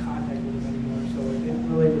even have contact with him anymore. So it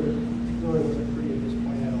really wasn't pretty at this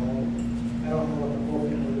point at all. I don't know what the whole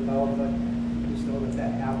thing was about, but just know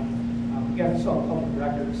that happened. Again, it's all public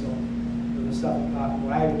record, so the stuff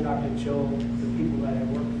when I even talked to Jill, the people that I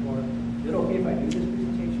worked for, is it okay if I do this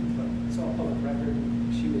presentation? But it's all public record.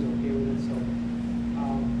 She was okay with it, so.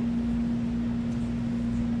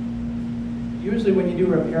 Usually when you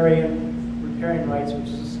do riparian rights, which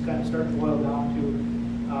is kind of starting to boil down to,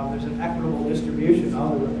 there's an equitable distribution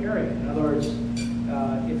of the riparian. In other words,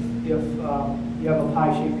 if you have a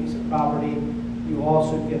pie-shaped piece of property, you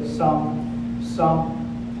also get some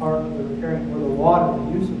part of the riparian or the water,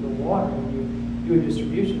 the use of the water when you do a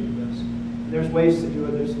distribution of this. And there's ways to do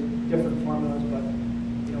it. There's different formulas, but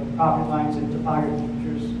property lines and topography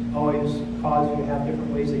features always cause you to have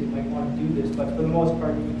different ways that you might want to do this. But for the most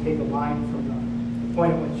part, you can take a line from the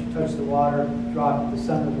point at which you touch the water, draw it to the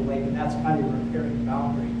center of the lake, and that's kind of your riparian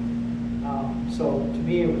boundary. So to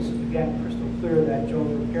me, it was again crystal clear that Joe's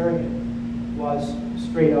riparian was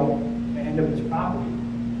straight out the end of his property.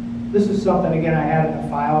 This is something, again, I had in the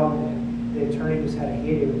file, and the attorney just had a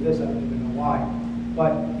heyday with this. I don't even know why.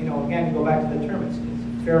 But, again, go back to the term. It's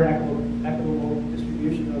fair and equitable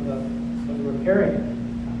distribution of the riparian.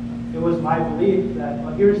 It was my belief that,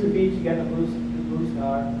 well, here's the beach, you get the Blue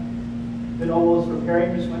Star. The Noble's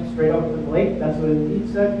riparian just went straight out to the lake. That's what the deed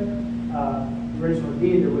said. The original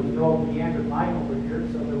deed, there was no meandered line over here,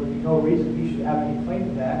 so there would be no reason he should have any claim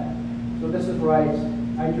to that. So this is where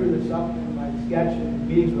I drew this up in my sketch and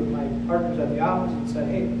meetings with my partners at the office and said,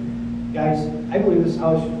 hey, guys, I believe this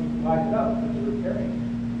house should be divided up with the riparian.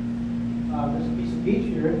 There's a piece of beach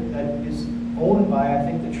here that is owned by, I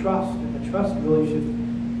think, the trust, and the trust really should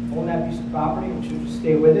own that piece of property and should just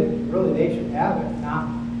stay with it. Really, they should have it, not,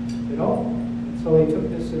 And so they took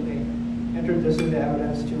this and they entered this into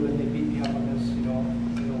evidence too, and they beat me up on this,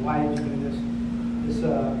 why did you do this?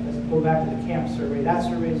 Let's go back to the camp survey. That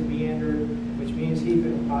survey is meandered, which means he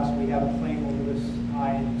could possibly have a claim over this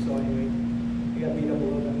line. So anyway, we got beat up a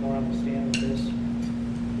little bit more on the stand with this.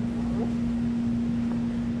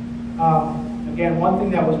 Again, one thing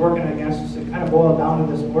that was working against us, it kind of boiled down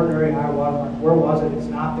to this ordinary high water mark. Where was it? It's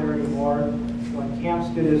not there anymore. When Camps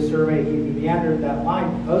did his survey, he meandered that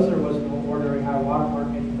line because there was no ordinary high water mark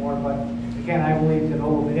anymore. But again, I believe de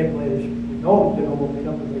novo manipulated. We know de novo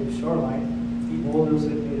manipulated the shoreline. He boulders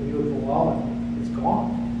it, made a beautiful wall, and it's gone.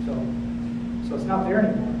 So it's not there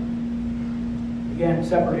anymore. Again,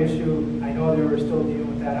 separate issue. I know they were still dealing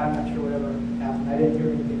with that. I'm not sure whatever happened. I didn't hear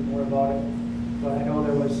anything more about it, but I know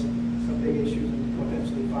there was some big issues and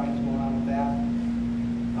potentially fines going on with that.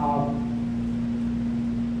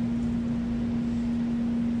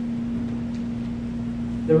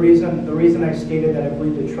 The reason I stated that I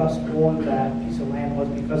believe the trust owned that piece of land was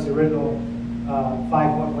because the original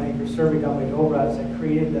 5.1 acre survey done by Dobrats that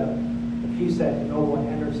created the piece that Noble and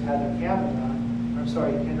Hendricks had their cabins on. I'm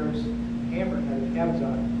sorry, Hendricks and Hamburg had their cabins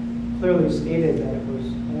on. Clearly stated that it was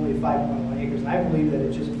only 5.1 acres, and I believe that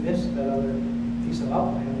it just missed that other piece of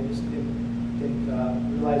upland. They just didn't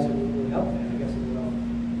realize it was really upland. I guess it was.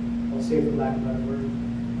 I'll say for lack of a better word.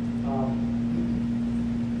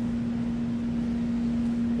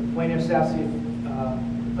 The plaintiff's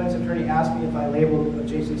attorney asked me if I labeled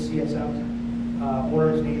adjacent CSM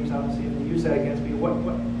owners' names, obviously, and they use that against me. When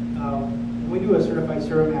we do a certified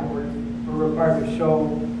survey map, we're required to show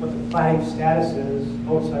what the platting status is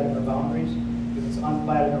outside of our boundaries. If it's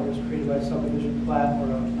unplatted or was created by a subdivision plat or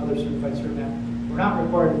another certified survey map, we're not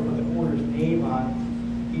required to put the owner's name on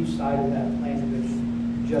each side of that plan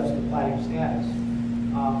division, just the platting status.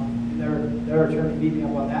 Their attorney beat me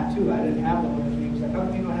up on that too. I didn't have the owner's name. He's like, how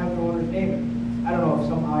come you don't have the owner's name? I don't know if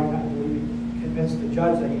somehow I got to convince the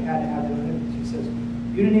judge that you had to have the owner's name. He says,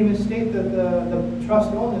 you didn't even state that the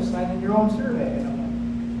trust owned this land in your own survey. And I'm like,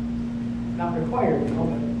 not required, but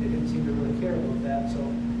they didn't seem to really care about that.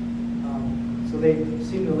 So they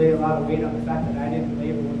seem to lay a lot of weight on the fact that I didn't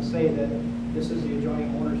label and say that this is the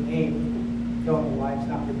adjoining owner's name. Don't know why it's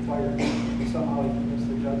not required. Somehow he convinced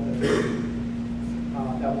the judge that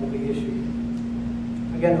that was a big issue.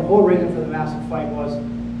 Again, the whole reason for the massive fight was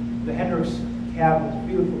the Hendricks cabin was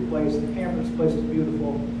beautiful place. The Pamper's place is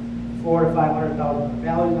beautiful. 400,000 to 500,000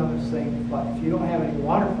 values on this thing, but if you don't have any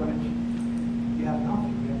water frontage, you have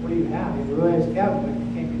nothing. What do you have? You have a really nice cabin, but you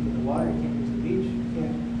can't get to the water, you can't use the beach, you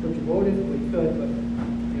can't put your boat in. Well, you could, but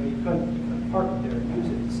you couldn't park it there and use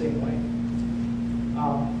it the same way.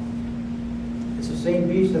 It's the same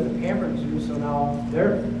beach that the Pampers use, so now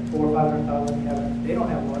they're 400,000 or 500,000 cabin. They don't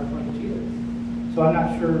have water frontage either. So I'm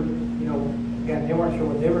not sure. Again, they weren't sure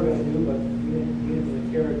what they were going to do, but we didn't really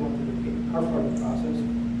care going through the car parking process.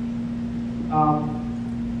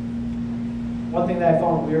 One thing that I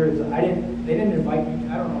found weird is they didn't invite me.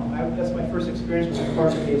 I don't know. That's my first experience with the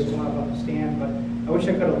court case going up on the stand, but I wish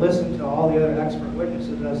I could have listened to all the other expert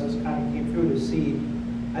witnesses as this kind of came through to see.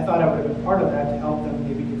 I thought I would have been part of that to help them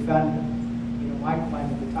maybe defend, my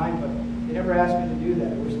client at the time, but they never asked me to do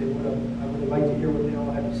that. I wish they would have. I would have liked to hear what they all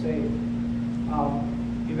had to say.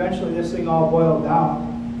 Eventually, this thing all boiled down,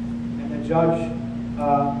 and the judge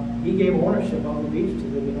he gave ownership of the beach to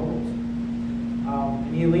the Novels.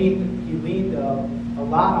 And he leaned a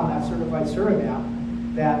lot on that certified survey map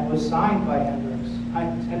that was signed by Hendricks.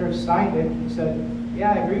 Hendricks signed it and said,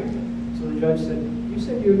 yeah, I agree with it. So the judge said, you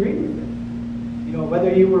said you agreed with it.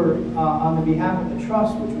 Whether you were on the behalf of the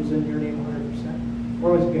trust, which was in your name 100%,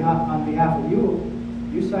 or was on behalf of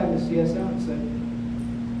you signed the CSM and said,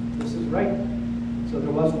 this is right. So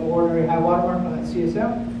there was no ordinary high water mark on that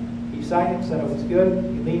CSM. He signed it, said it was good.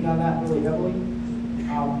 He leaned on that really heavily.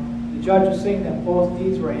 The judge is saying that both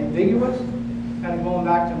deeds were ambiguous. Kind of going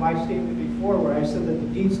back to my statement before where I said that the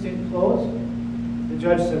deeds didn't close. The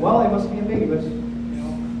judge said, well, they must be ambiguous.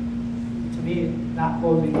 To me, not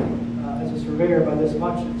closing as a surveyor by this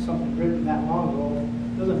much, it's something written that long ago,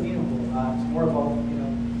 doesn't mean a whole lot. It's more about,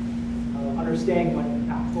 understanding what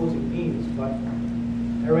not closing means, but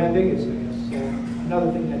they're ambiguous, I guess. So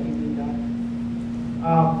another thing that he leaned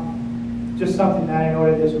on. Just something that I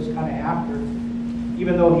noted this was kind of after.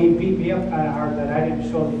 Even though he beat me up kind of hard that I didn't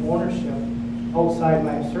show the ownership outside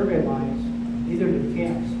my survey lines, neither did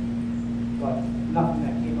Camps. But nothing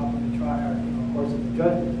that came up in the trial, of course, in the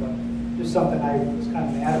judgment. But just something I was kind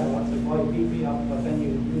of mad about. It's like, well, you beat me up, but then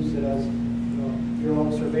you used it as your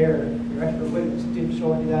own surveyor, your expert witness didn't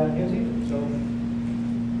show any of that in his either.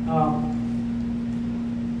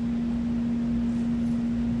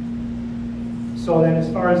 So then as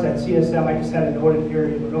far as that CSM, I just had a note in here,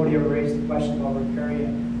 nobody ever raised the question about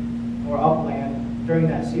riparian or upland during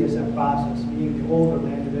that CSM process, meaning the older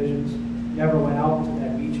land divisions never went out to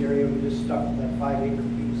that beach area, we just stuck to that 5-acre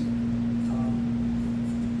piece.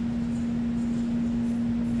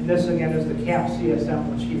 And this again is the camp CSM,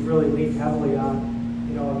 which he really leaned heavily on.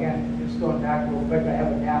 Again, just going back real quick, I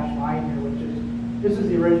have a dashed line here, which is, this is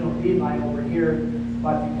the original deed line over here,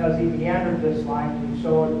 but because he meandered this line, he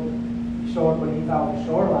showed what he thought was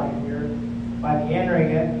shoreline here by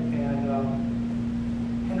meandering it, and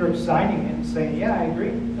Hendricks signing it and saying, yeah, I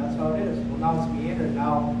agree, that's how it is. Well, now it's meandered.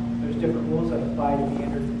 Now there's different rules that apply to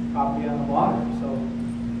meandered property on the water. So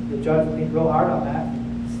the judge leaned real hard on that,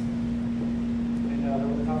 and there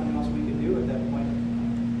was nothing else we could do at that point.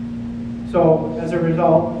 So as a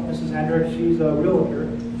result, Mrs. Hendricks, she's a realtor.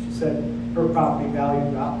 She said her property value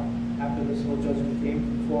dropped after this whole judgment came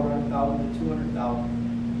from $400,000 to $200,000.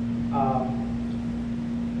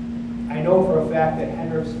 I know for a fact that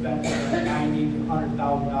Hendricks spent $90,000 to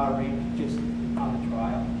 $100,000 range just on the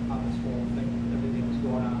trial, on this whole thing, everything was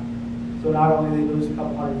going on. So not only did they lose a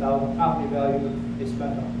couple $100,000 property value, they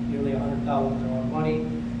spent nearly $100,000 of their own money.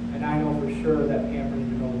 And I know for sure that Pamper and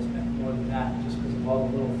DeNoble spent more than that just because of all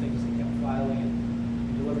the little things they kept filing and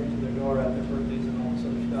delivering to their door at their birthdays and all this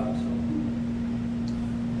other stuff. So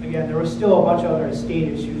again, there was still a bunch of other estate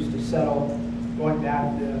issues to settle going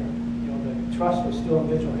back to the trust was still in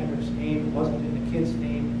Mitchell Hendricks' name, it wasn't in the kid's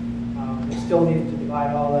name. They still needed to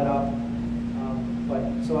divide all that up.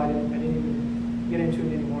 So I didn't even get into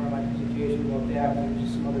it anymore in my presentation about that. There was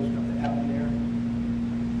just some other stuff that happened there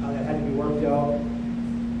that had to be worked out.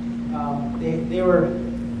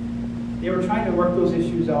 They were trying to work those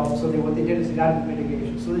issues out. So what they did is they got into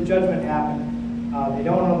mitigation. So the judgment happened. They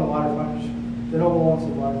don't own the water frontage. DeNoble owns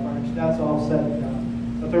the water frontage. That's all said and done.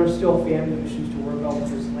 But there were still family issues to work out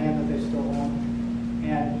with this land that they still own.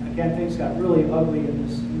 And again, things got really ugly in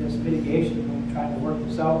this mitigation when we tried to work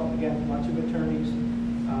this out. Again, a bunch of attorneys,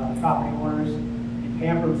 property owners, and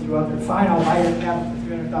Pampered threw out their final higher cap for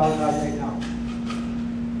 $300,000 right now.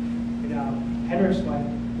 And Hendricks went,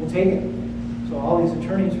 we'll take it. So all these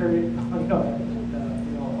attorneys heard it,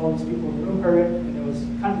 all these people in the room heard it, and it was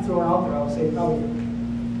kind of thrown out there. I would say probably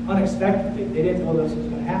unexpectedly. They didn't know this was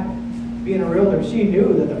going to happen. Being a realtor, she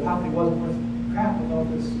knew that the property wasn't worth crap without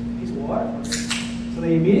this piece of water. So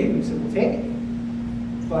they immediately said, we'll take it.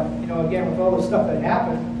 But, you know, again, with all the stuff that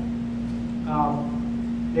happened,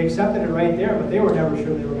 they accepted it right there, but they were never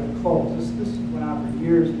sure they were going to close. This went on for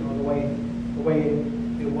years, you know, the way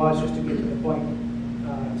it was, just to get to the point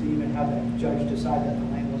to even have the judge decide that the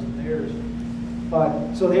land wasn't theirs.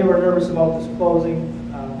 But, so they were nervous about this closing.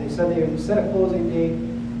 They said they set a closing date.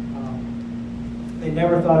 They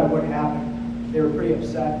never thought it would happen. They were pretty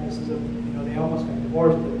upset. This is a, you know, they almost got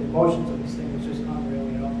divorced. The emotions of this thing was just unreal,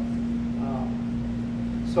 you know.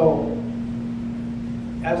 So,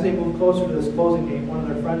 as they moved closer to this closing date, one of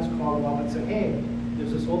their friends called them up and said, hey,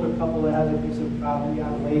 there's this older couple that has a piece of property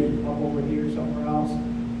on a lake up over here somewhere else.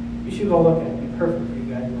 You should go look at it. It'd be perfect for you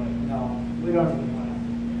guys. We're like, no, we don't even want it.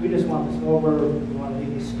 We just want this over. We want to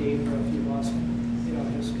leave the state for a few months, you know,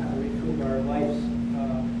 just kind of recoup our lives.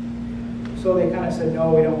 So they kind of said,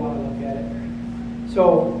 no, we don't want to look at it.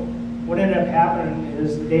 So what ended up happening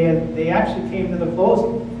is they actually came to the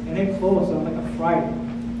closing, and it closed on like a Friday.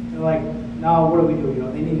 They're like, no, what do we do? You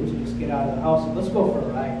know, they needed to just get out of the house, and let's go for a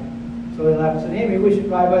ride. So they left and said, hey, maybe we should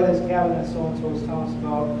ride by this cabin that so-and-so was telling us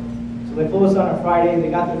about. So they closed on a Friday. They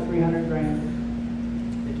got their $300 grand.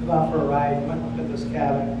 They took off for a ride, went up at this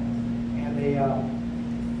cabin, and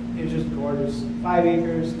it was just gorgeous. 5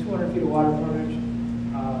 acres, 200 feet of water frontage,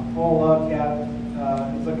 full log cabin.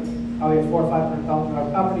 It was like probably a $400,000 or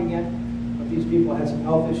 $500,000 property again. But these people had some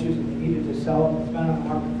health issues and they needed to sell it. It's been on the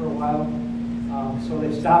market for a while. So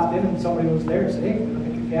they stopped in and somebody was there and said, hey, can we look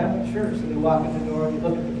at your cabin? Sure. So they walk in the door, they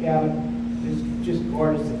look at the cabin. It's just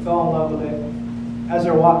gorgeous. They fell in love with it. As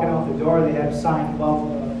they're walking out the door, they had a sign above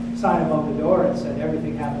the door and said,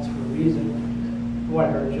 everything happens for a reason. What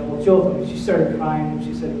I heard Jill told me, she started crying and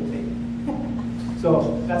she said, we'll take it.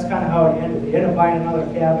 So that's kind of how it ended. They ended up buying another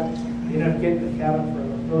cabin. They ended up getting the cabin for a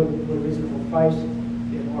really, really reasonable price.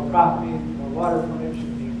 They had more property, more water frontage.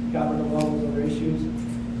 They got rid of all those other issues.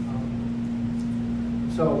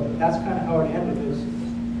 So that's kind of how it ended.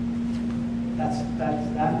 That's that.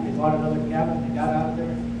 They bought another cabin. They got out of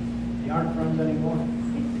there. They aren't friends anymore.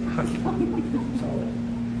 So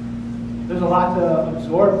there's a lot to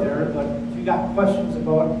absorb there. But if you got questions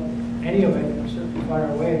about any of it, certainly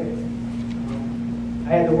fire away.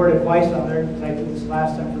 I had the word advice on there because I did this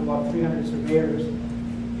last time for about 300 surveyors.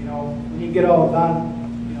 You know, when you get all done,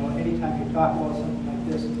 you know, anytime you talk about something like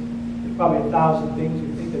this, there's probably 1,000 things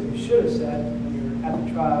you think that you should have said when you're at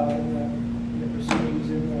the trial, in the proceedings,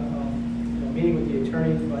 in the meeting with the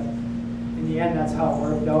attorney. But in the end, that's how it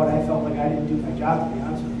worked out. I felt like I didn't do my job, to be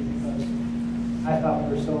honest with you, because I thought we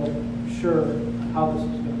were so sure on how this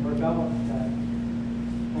was going to work out that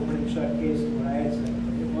open and shut case is what I had said,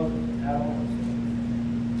 but it wasn't at all.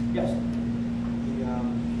 So, yes?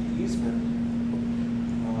 The easement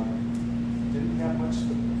didn't have much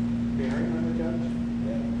bearing on the judge?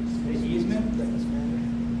 The easement? That was managed?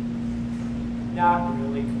 Not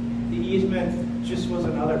really. The easement just was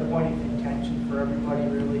another point of contention for everybody,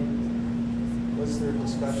 really. Was there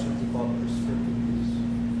discussions about prescriptive use?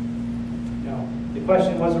 No. The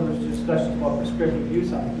question wasn't discussions about prescriptive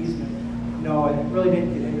use on the easement. No, it really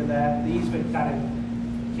didn't get into that. The easement kind of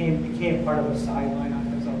became part of a sideline, I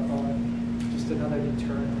guess I'll call it. Just another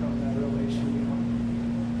deterrent from that real issue, you know.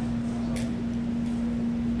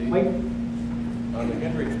 So. Mike? On the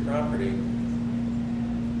Hendricks property,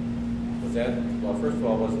 was that, well, first of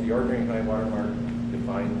all, was the ordinary high water mark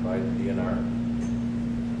defined by the DNR?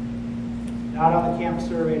 Not on the camp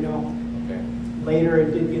survey, no. Okay. Later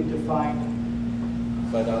it did get defined.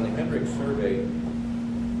 But on the Hendricks survey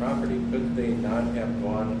property, could they not have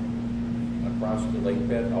gone across the lake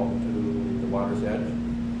bed out to the water's edge?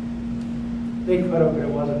 They could have, but it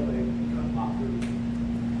wasn't, they couldn't walk through.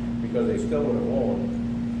 Because they still would have owned.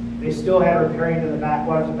 They still had repairing to the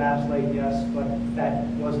backwaters of Bass Lake, yes, but that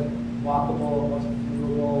wasn't walkable, it wasn't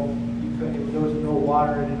movable. There was no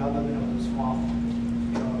water in it other than it was a swamp.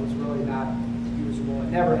 You know, it was really not usable. It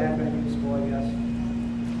never had been usable, I guess.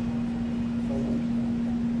 So,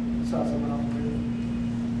 saw someone else do it.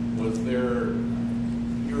 Was there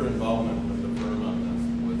your involvement with the firm on this?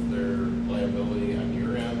 Was there liability on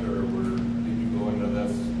your end, or did you go into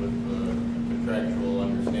this with the contractual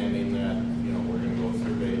understanding that, you know, we're going to go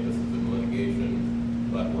survey, this is in litigation,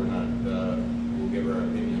 but we're not, we'll give our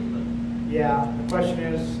opinion? But Yeah, the question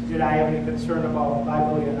is, did I have any concern about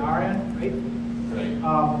liability on our end, right? Right.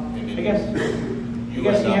 I guess you the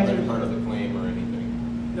guys not answer been part of the claim or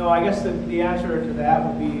anything? No, I guess the answer to that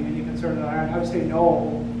would be any concern on our end. I would say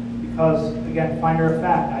no, because again, finder of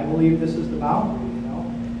fact, I believe this is the boundary, you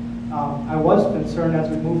know. I was concerned as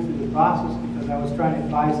we moved through the process because I was trying to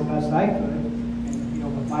advise the best I could, and you know,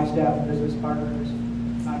 with my staff and business partners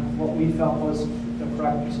on what we felt was the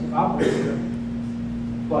correct piece of property here.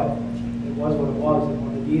 But it was what it was, and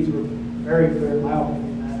when the deeds were very clear in my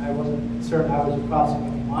opinion. I wasn't concerned I was crossing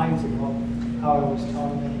any lines about how I was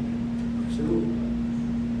telling them to pursue.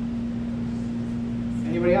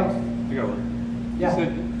 Anybody else? I got one. Yeah.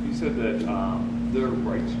 You said that their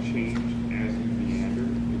rights changed as you meander.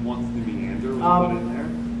 Once the meander was put in there.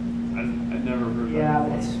 I never heard Yeah,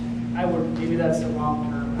 that. maybe that's the wrong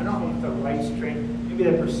term. I don't know if the rights change. Maybe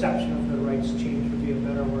the perception of the rights change would be a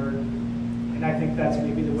better word. And I think that's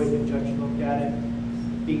maybe the way the judge looked at it,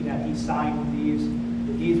 being that he signed these.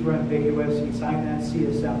 The deeds were ambiguous. He signed that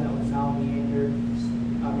CSM that was now meandered.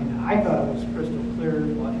 I mean, I thought it was crystal clear,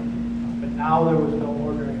 but now there was no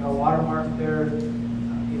ordinary watermark there.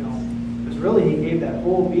 Because really he gave that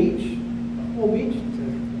whole beach to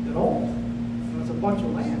the home. So it's a bunch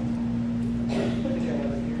of land. I think I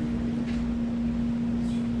have it here.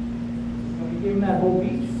 He gave him that whole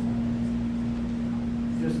beach.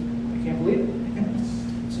 I can't believe it.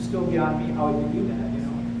 It's just still beyond me how he could do that,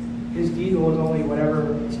 His deed was only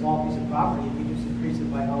whatever small piece of property, he just increased it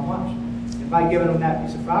by how much. And by giving him that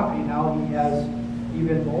piece of property, now he has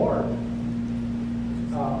even more,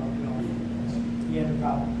 he had a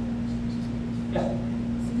problem. Yeah.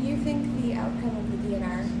 So do you think the outcome of the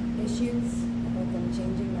DNR issues about them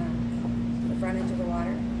changing the frontage of the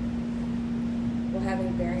water will have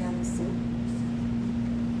any bearing on the suit?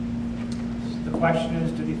 The question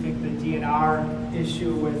is, do you think the DNR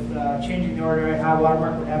issue with changing the ordinary high water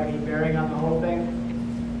mark would have any bearing on the whole thing?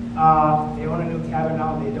 They own a new cabin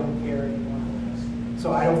now, and they don't care anymore.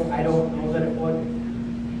 So I don't know that it would.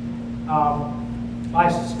 My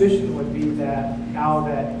suspicion would be that now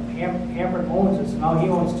that Hammer owns this, now he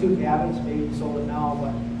owns 2 cabins, maybe he sold it now,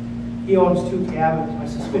 but he owns 2 cabins. My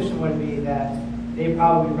suspicion would be that they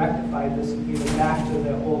probably rectified this and gave it back to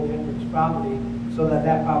the old Hendricks property so that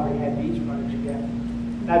that property had beach frontage again.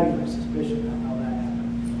 That'd be my suspicion of how that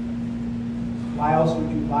happened. Why else would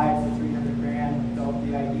you buy it for $300,000 without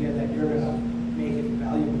the idea that you're going to make it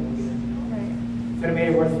valuable again? Right. Could have made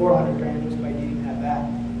it worth $400,000 just by getting that back.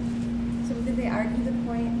 So did they argue the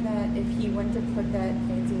point that if he went to put that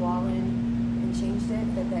fancy wall in and changed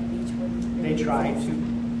it, that beach wouldn't really They tried exist? to.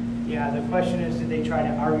 Yeah, the question is, did they try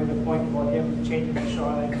to argue the point about him changing the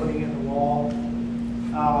shoreline, putting in the wall?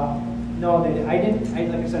 No, they didn't.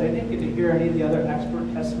 Like I said, I didn't get to hear any of the other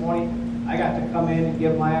expert testimony. I got to come in and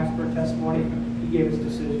give my expert testimony. He gave his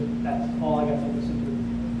decision. That's all I got to listen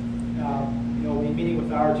to. We meeting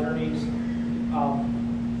with our attorneys.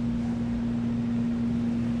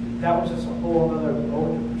 That was just a whole other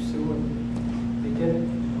road to pursue, and they didn't.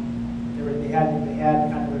 They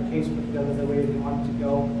had kind of their case put together the way they wanted to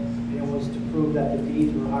go. And it was to prove that the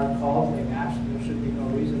deeds were hard calls. They matched. There should be no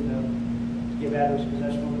reason to give adverse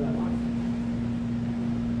possession over that money.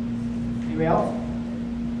 Anybody else?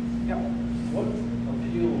 Yep. What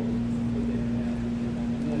appeal would they have?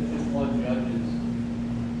 It's just one judge's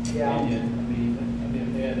opinion. I mean, if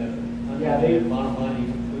they had an amount of money,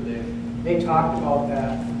 would they? They talked about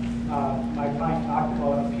that. My client talked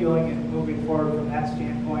about appealing and moving forward from that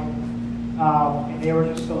standpoint. And they were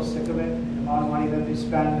just so sick of it, the amount of money that they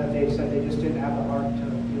spent, that they said they just didn't have the heart to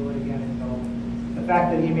appeal it again. So the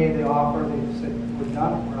fact that he made the offer, they just said, we're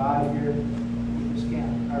done, we're out of here. We just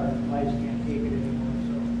can't, our lives can't take it anymore.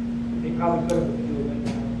 So they probably could have appealed it.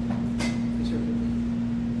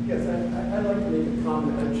 Yes, I'd like to make a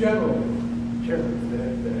comment, a general. Sure.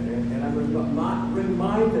 And I'm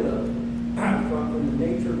reminded of, from the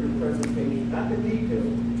nature of your presentation, not the details,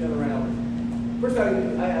 but the generality. First, I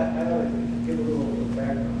give a little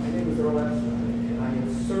background. My name is Earl Epstein, and I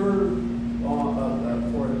have served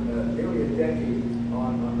for nearly a decade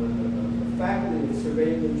on the faculty of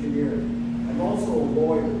surveying engineering. I'm also a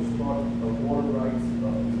lawyer who's taught water rights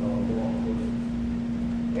law.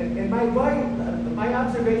 And my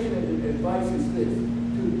observation and advice is this: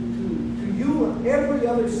 to you and every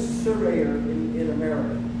other surveyor in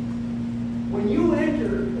America, when you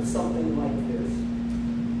enter something like this,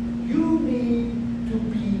 you need to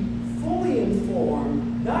be fully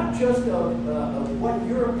informed, not just of what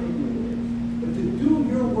your opinion is, but to do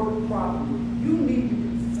your work properly. You need to be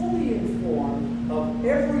fully informed of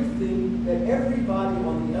everything that everybody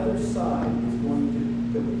on the other side is going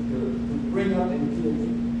to bring up and deal with.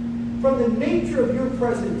 From the nature of your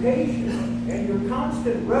presentation and your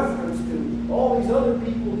constant reference to all these other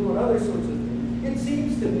people doing other sorts of things, it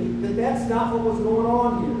seems to me that that's not what was going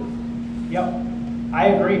on here. Yep, I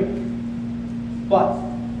agree. But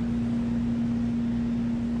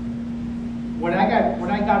when I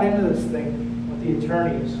got into this thing with the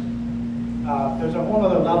attorneys, there's a whole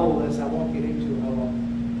other level of this I won't get into,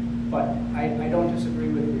 but I don't disagree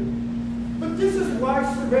with you. But this is why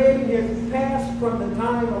surveying has passed from the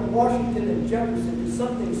time of Washington and Jefferson to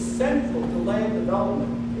something central to land development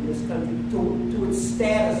in this country, to its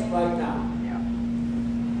status right now.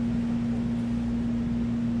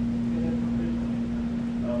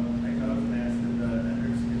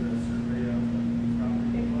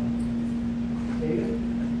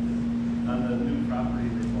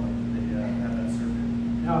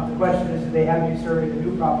 The question is, did they have you survey the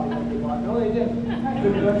new property that they bought? No, they didn't.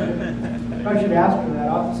 Good question. I should ask for that.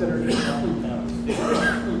 I'll consider it.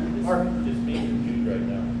 Just being confused right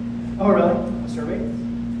now. Oh, really? A survey?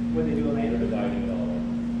 Would they do a They're land? dividing it all up.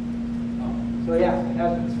 Oh. So yeah, it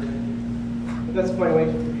has been surveyed. But that's quite a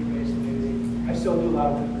ways from you basically. I still do a lot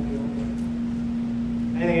of work for you.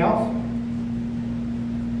 Anything else?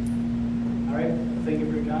 All right. Thank you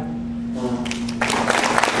for your time.